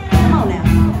 Come on now.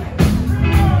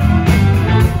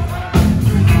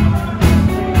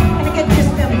 Gonna get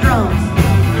just them drums.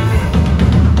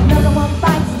 Another one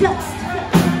bites dust.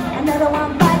 Another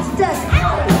one bites dust.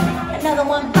 Ow! Another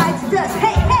one bites dust.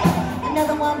 Hey, hey!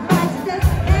 Another one bites dust.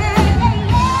 Hey, hey,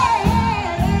 hey,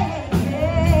 hey,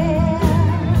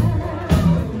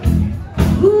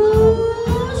 hey.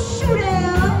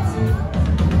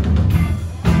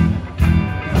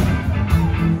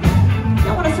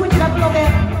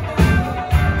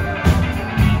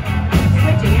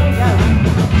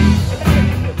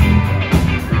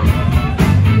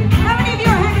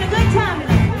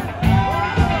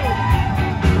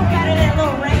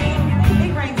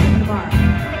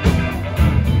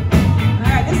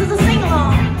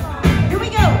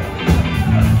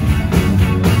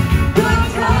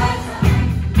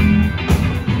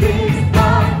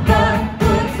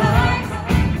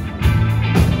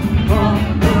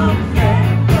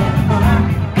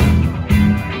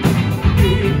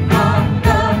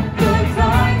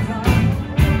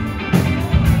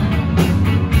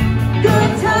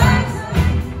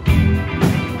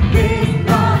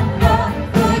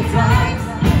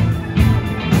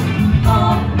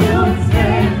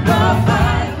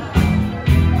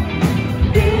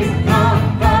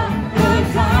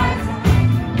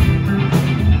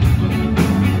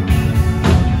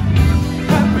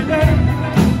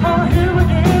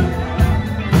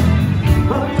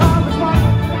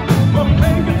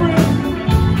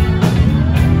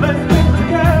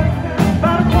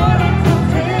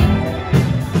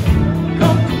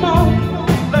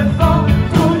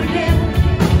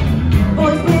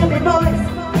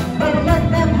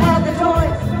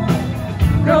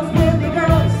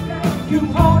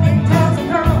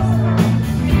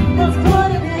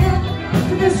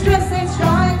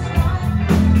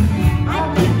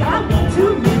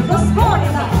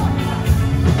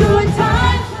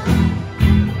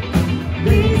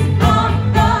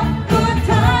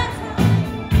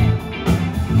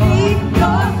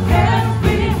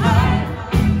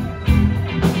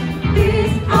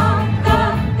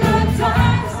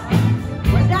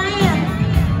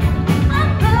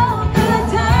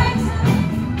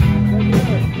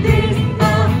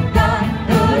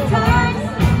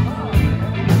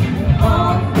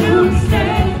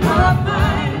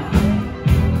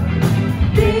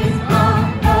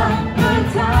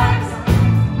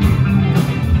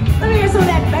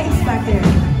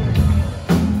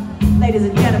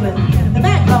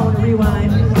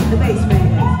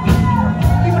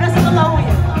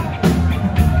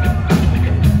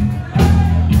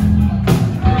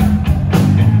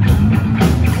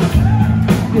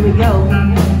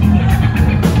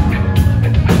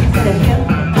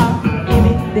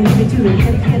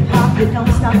 you don't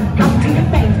stop. Rock to the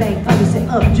bang bang, body say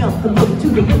up, jump the boogie to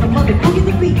the rhythm of the boogie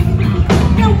the beat.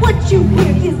 Now what you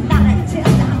hear is not a test,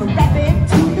 I'm rapping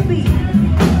to the beat.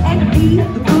 And the beat,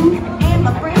 the groove, and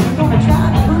my friends are gonna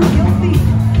try to move your feet.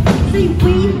 See,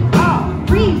 we are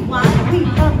rewind, we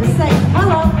come to say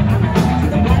hello to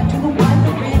the black, to the white,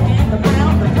 the red, and the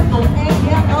brown, the purple, and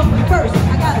yellow. First,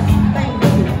 I gotta bang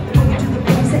boogie, boogie to the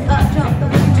beat, say up, jump the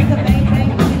boogie to the bang bang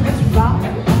boogie. Let's rock,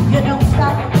 you don't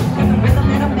stop. The rhythm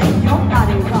that'll make your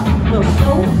body rock. Well,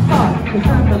 so far, you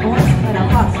heard my voice, and I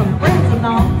brought some friends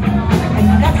along. And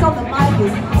next on the mic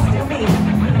is still me.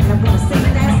 And I'm gonna sing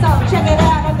that song. Check it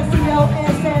out, I'm the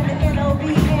COS and the NOB,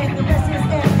 and the rest is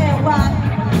FNY.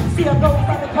 See, I go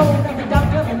for the code of the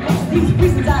doctor, and it's these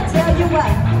reasons I tell you why.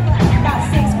 Not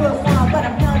 6'1", but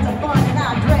I'm tons of fun, and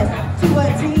I dress to a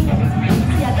T.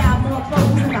 See, I got more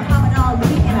clothes than Muhammad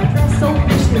Ali, and I dress so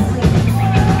viciously.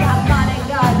 Got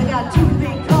bodyguards, I got 2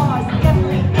 big cars,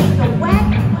 definitely ain't the whack.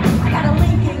 I got a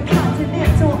Lincoln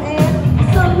Continental and a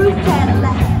sunroof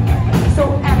Cadillac. So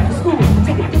after school, I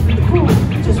take a dip in the pool,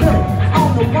 which is really on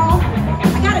the wall.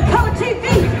 I got a color TV,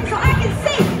 so I can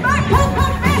see my Coco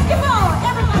basketball.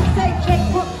 Everybody say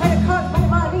checkbook, credit card, money,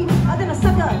 money. Then a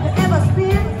sucker could ever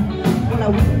spin. Well, I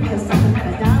wouldn't be a sucker, not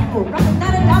a dime for running,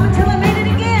 not a dime until I made it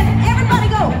again. Everybody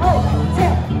go,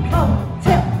 hotel,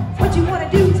 hotel. What you wanna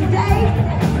do today?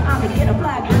 I'ma get a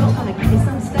fly girl, gonna give me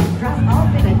some stuff, drop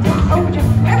off in a day.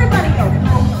 Everybody go,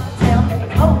 hotel,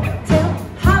 hotel,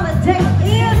 holiday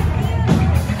inn.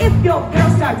 If your girl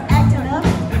starts acting up,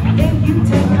 then you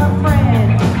take a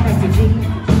friend. That's the G,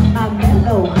 my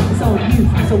mellow, it's on you.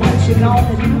 So what you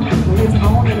gonna do? Well, it's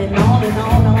on and on and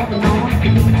on and on.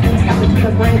 You can't stop it till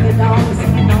the break of dawn. We're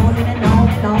singing on and on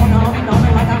and on and on.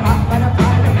 Like a hot butter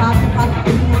pop, the pop, the pop,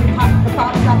 the pop, the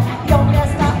pop, the pop. Yo,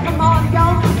 let's stop, come on,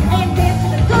 y'all, and dance to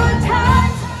the good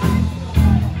times.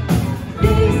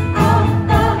 These are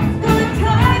the good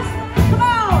times. Come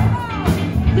on,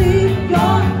 leave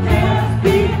your cares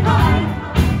behind.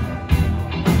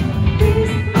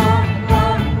 These are the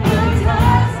good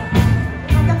times.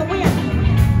 I got the win.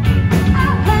 I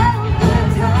have good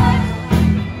times.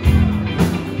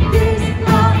 These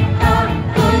are the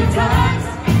good times.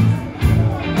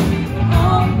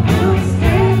 All you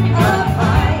stay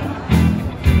alive.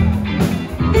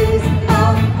 These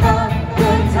are the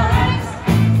good times.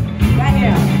 Right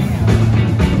here.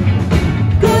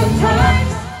 Good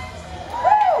times.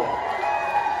 Woo!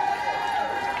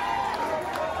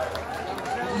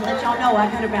 Just let y'all know I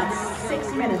got about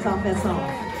 6 minutes off that song.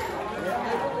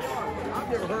 I've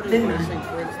never heard Didn't anybody I? sing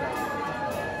Prince that.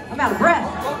 I'm out of breath.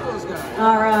 Fuck those guys.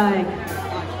 All right.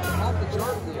 Off the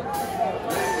chart good.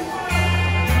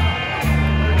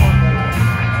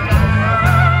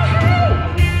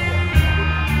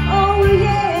 Oh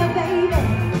yeah, baby.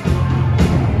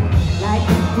 Like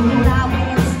food, I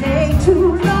won't stay too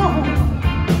long.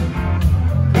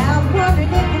 Now I'm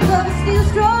wondering if your love is still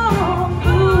strong.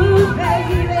 Ooh,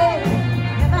 baby.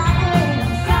 If I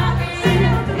am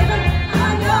still living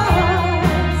on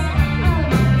yours.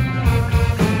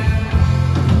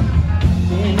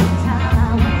 Anytime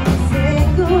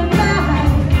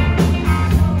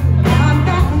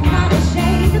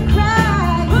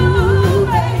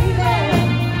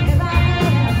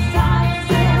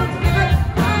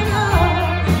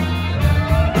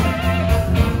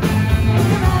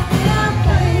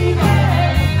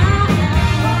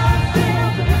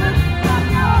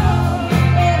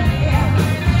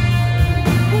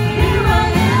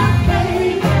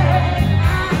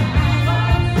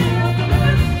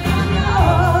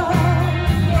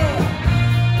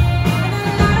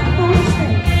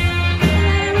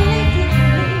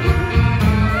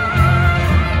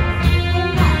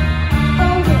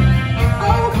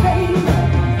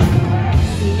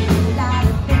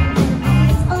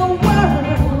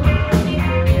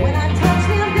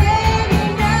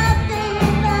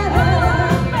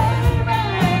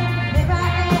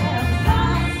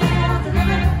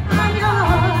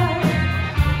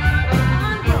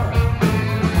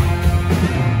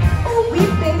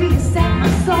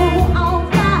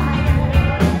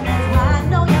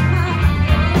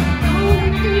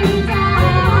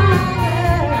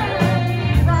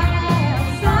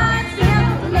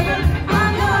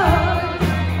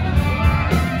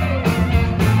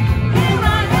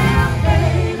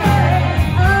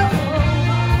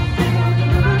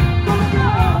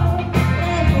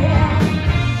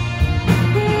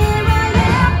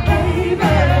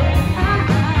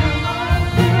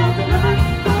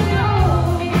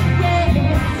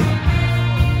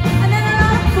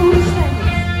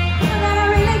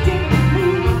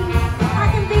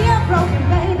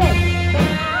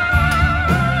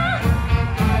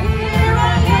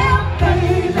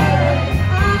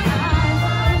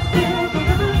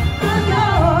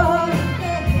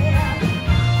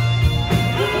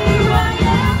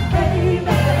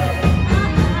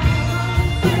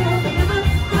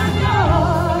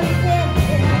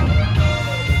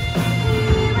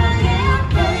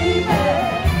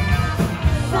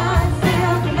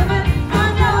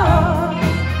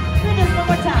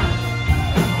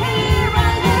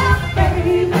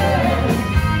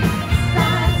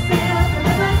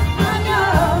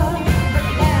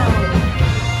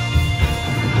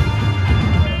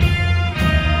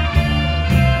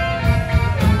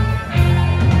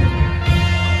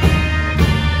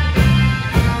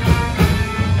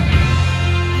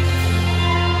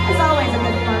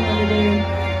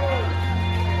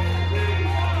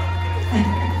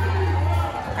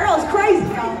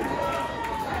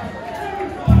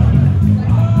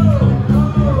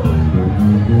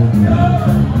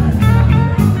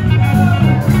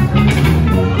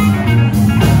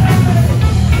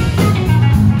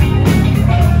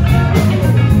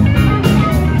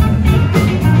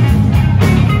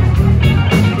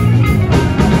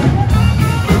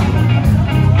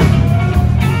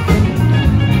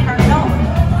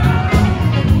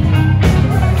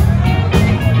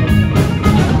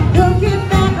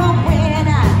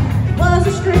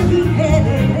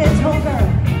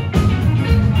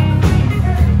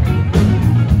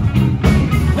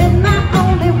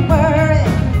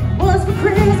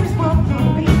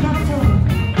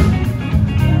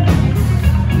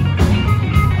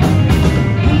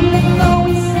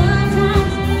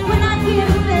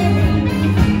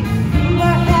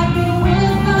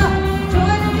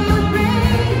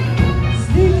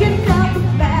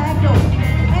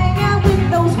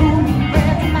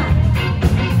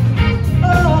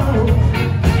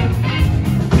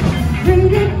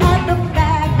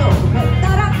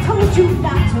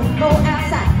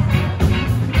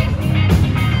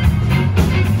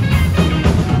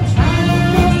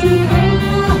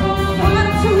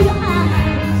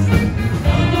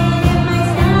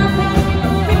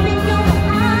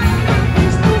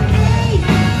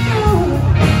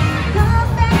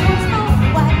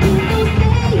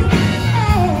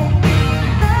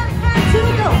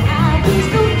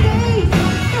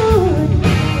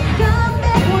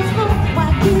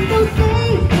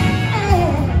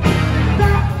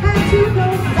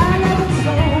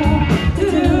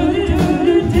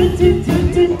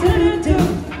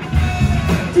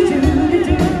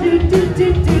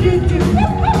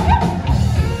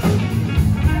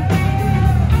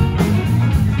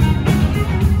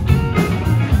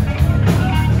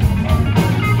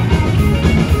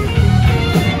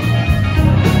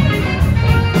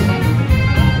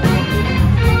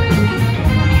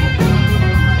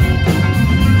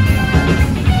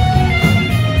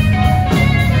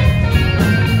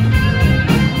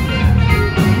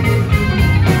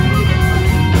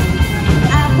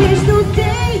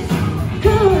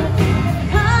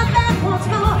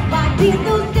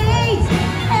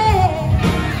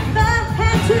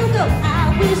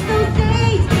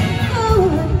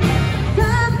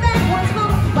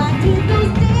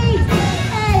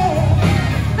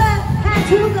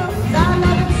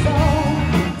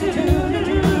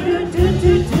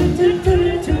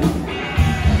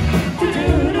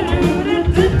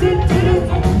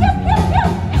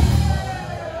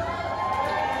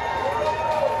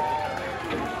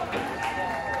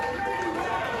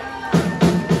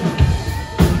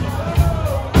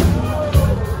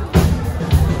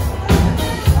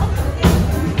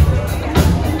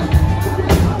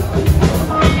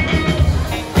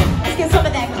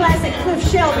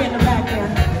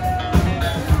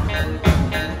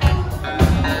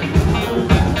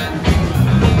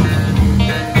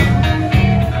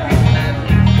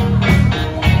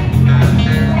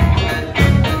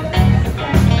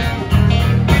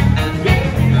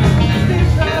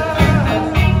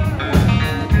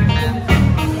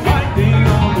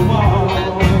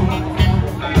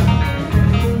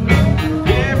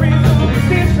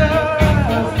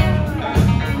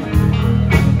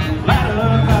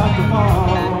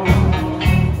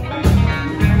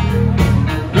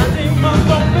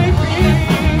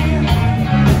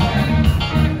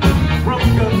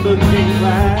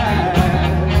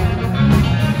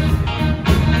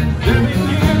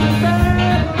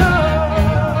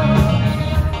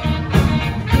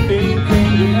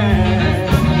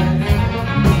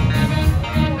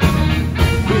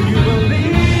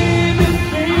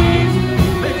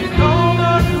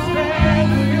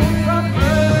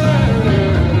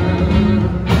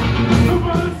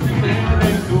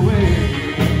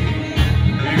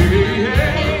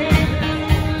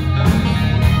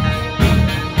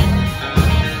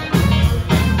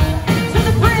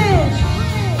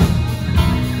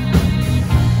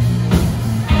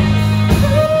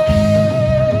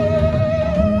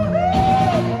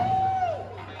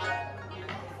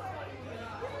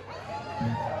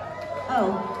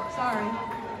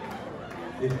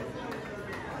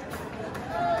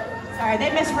Sorry,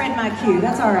 they misread my cue.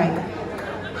 That's all right.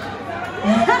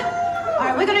 All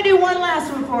right, we're going to do one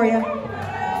last one for you.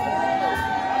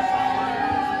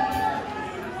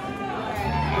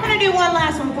 We're going to do one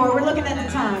last one for you. We're looking at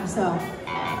the time, so.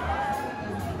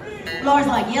 Laura's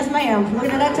like, yes, ma'am.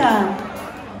 Looking at that time.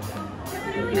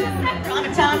 On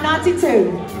a time Nazi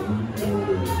too.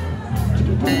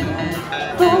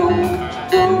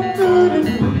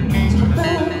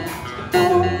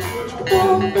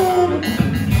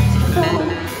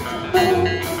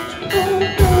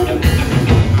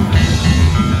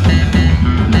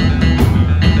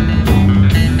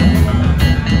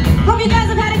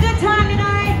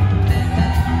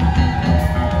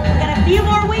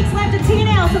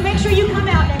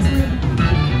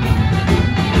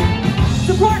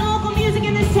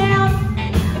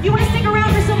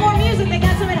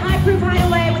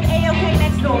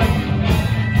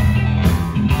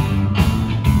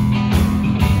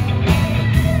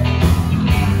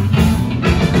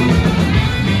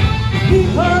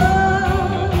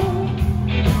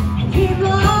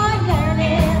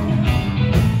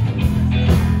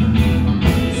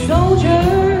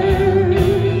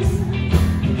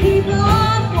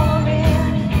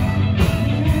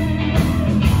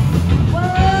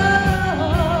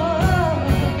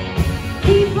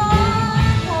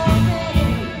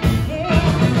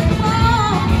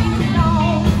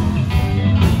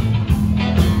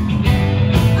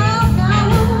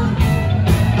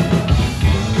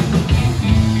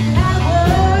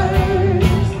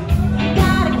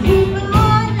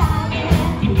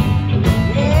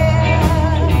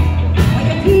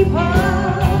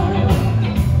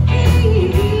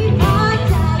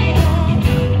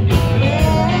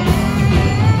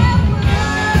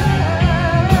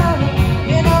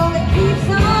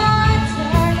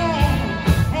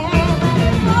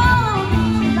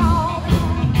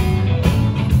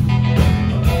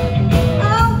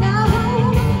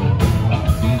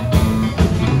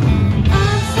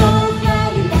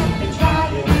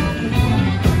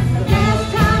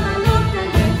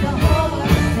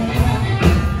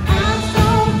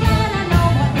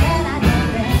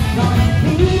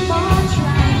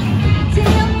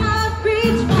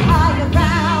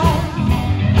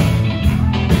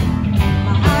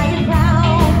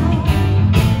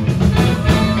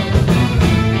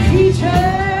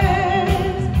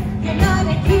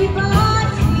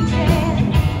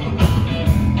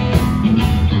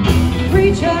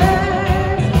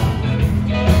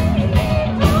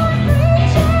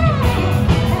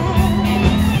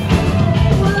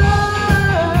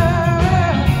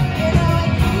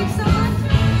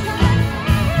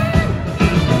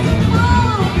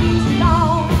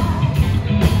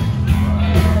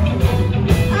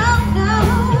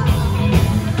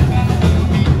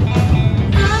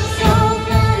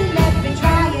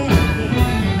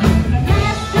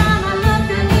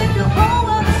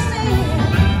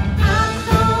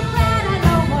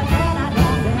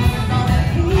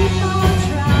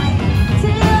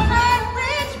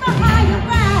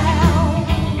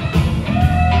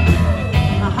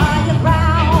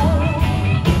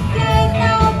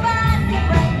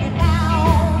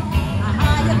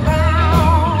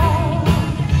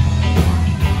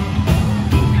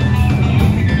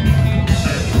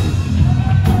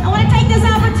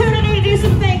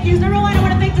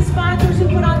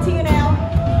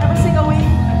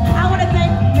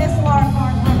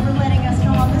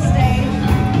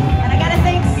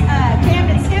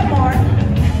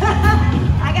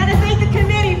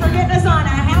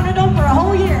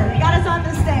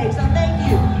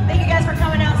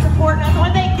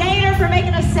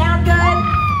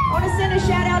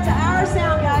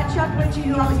 Richie,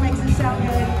 who always makes it sound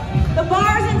good. The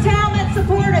bars in town that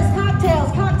support us, Cocktails,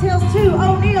 Cocktails 2,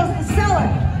 O'Neill's, The Cellar,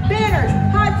 Banners,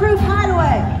 High Proof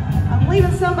Hideaway. I'm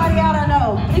leaving somebody out, I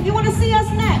know. But if you want to see us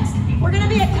next, we're going to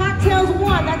be at Cocktails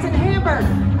 1, that's in Hamburg,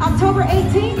 October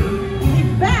 18th. We'll be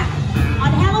back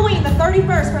on Halloween, the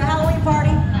 31st for a Halloween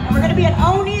party. And we're going to be at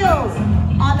O'Neill's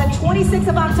on the 26th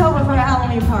of October for a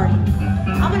Halloween party.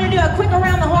 I'm going to do a quick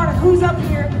around the horn of who's up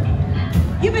here.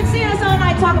 You've been seeing us all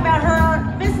night talk about her.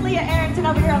 Miss Leah Arrington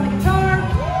over here on the guitar.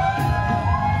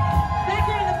 Back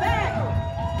here in the back,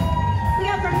 we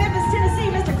got from Memphis, Tennessee,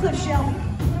 Mr. Cliff Shelby.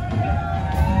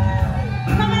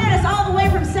 Coming at us all the way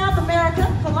from South America,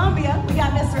 Colombia, we got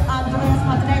Mr. Andres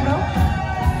Montenegro.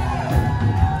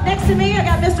 Next to me, I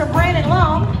got Mr. Brandon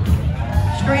Long,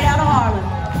 straight out of Harlan.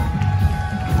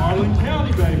 Harlan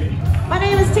County, baby. My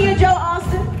name is Tia Jo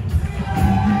Austin.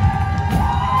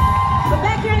 But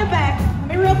back here in the back,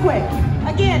 let me real quick.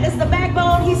 Again, this is the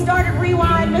backbone. He started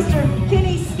Rewind, Mr.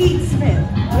 Kenny Skeet Smith.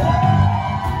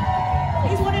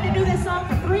 He's wanted to do this song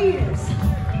for 3 years.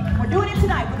 We're doing it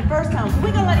tonight for the first time. So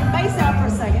we're going to let him bass out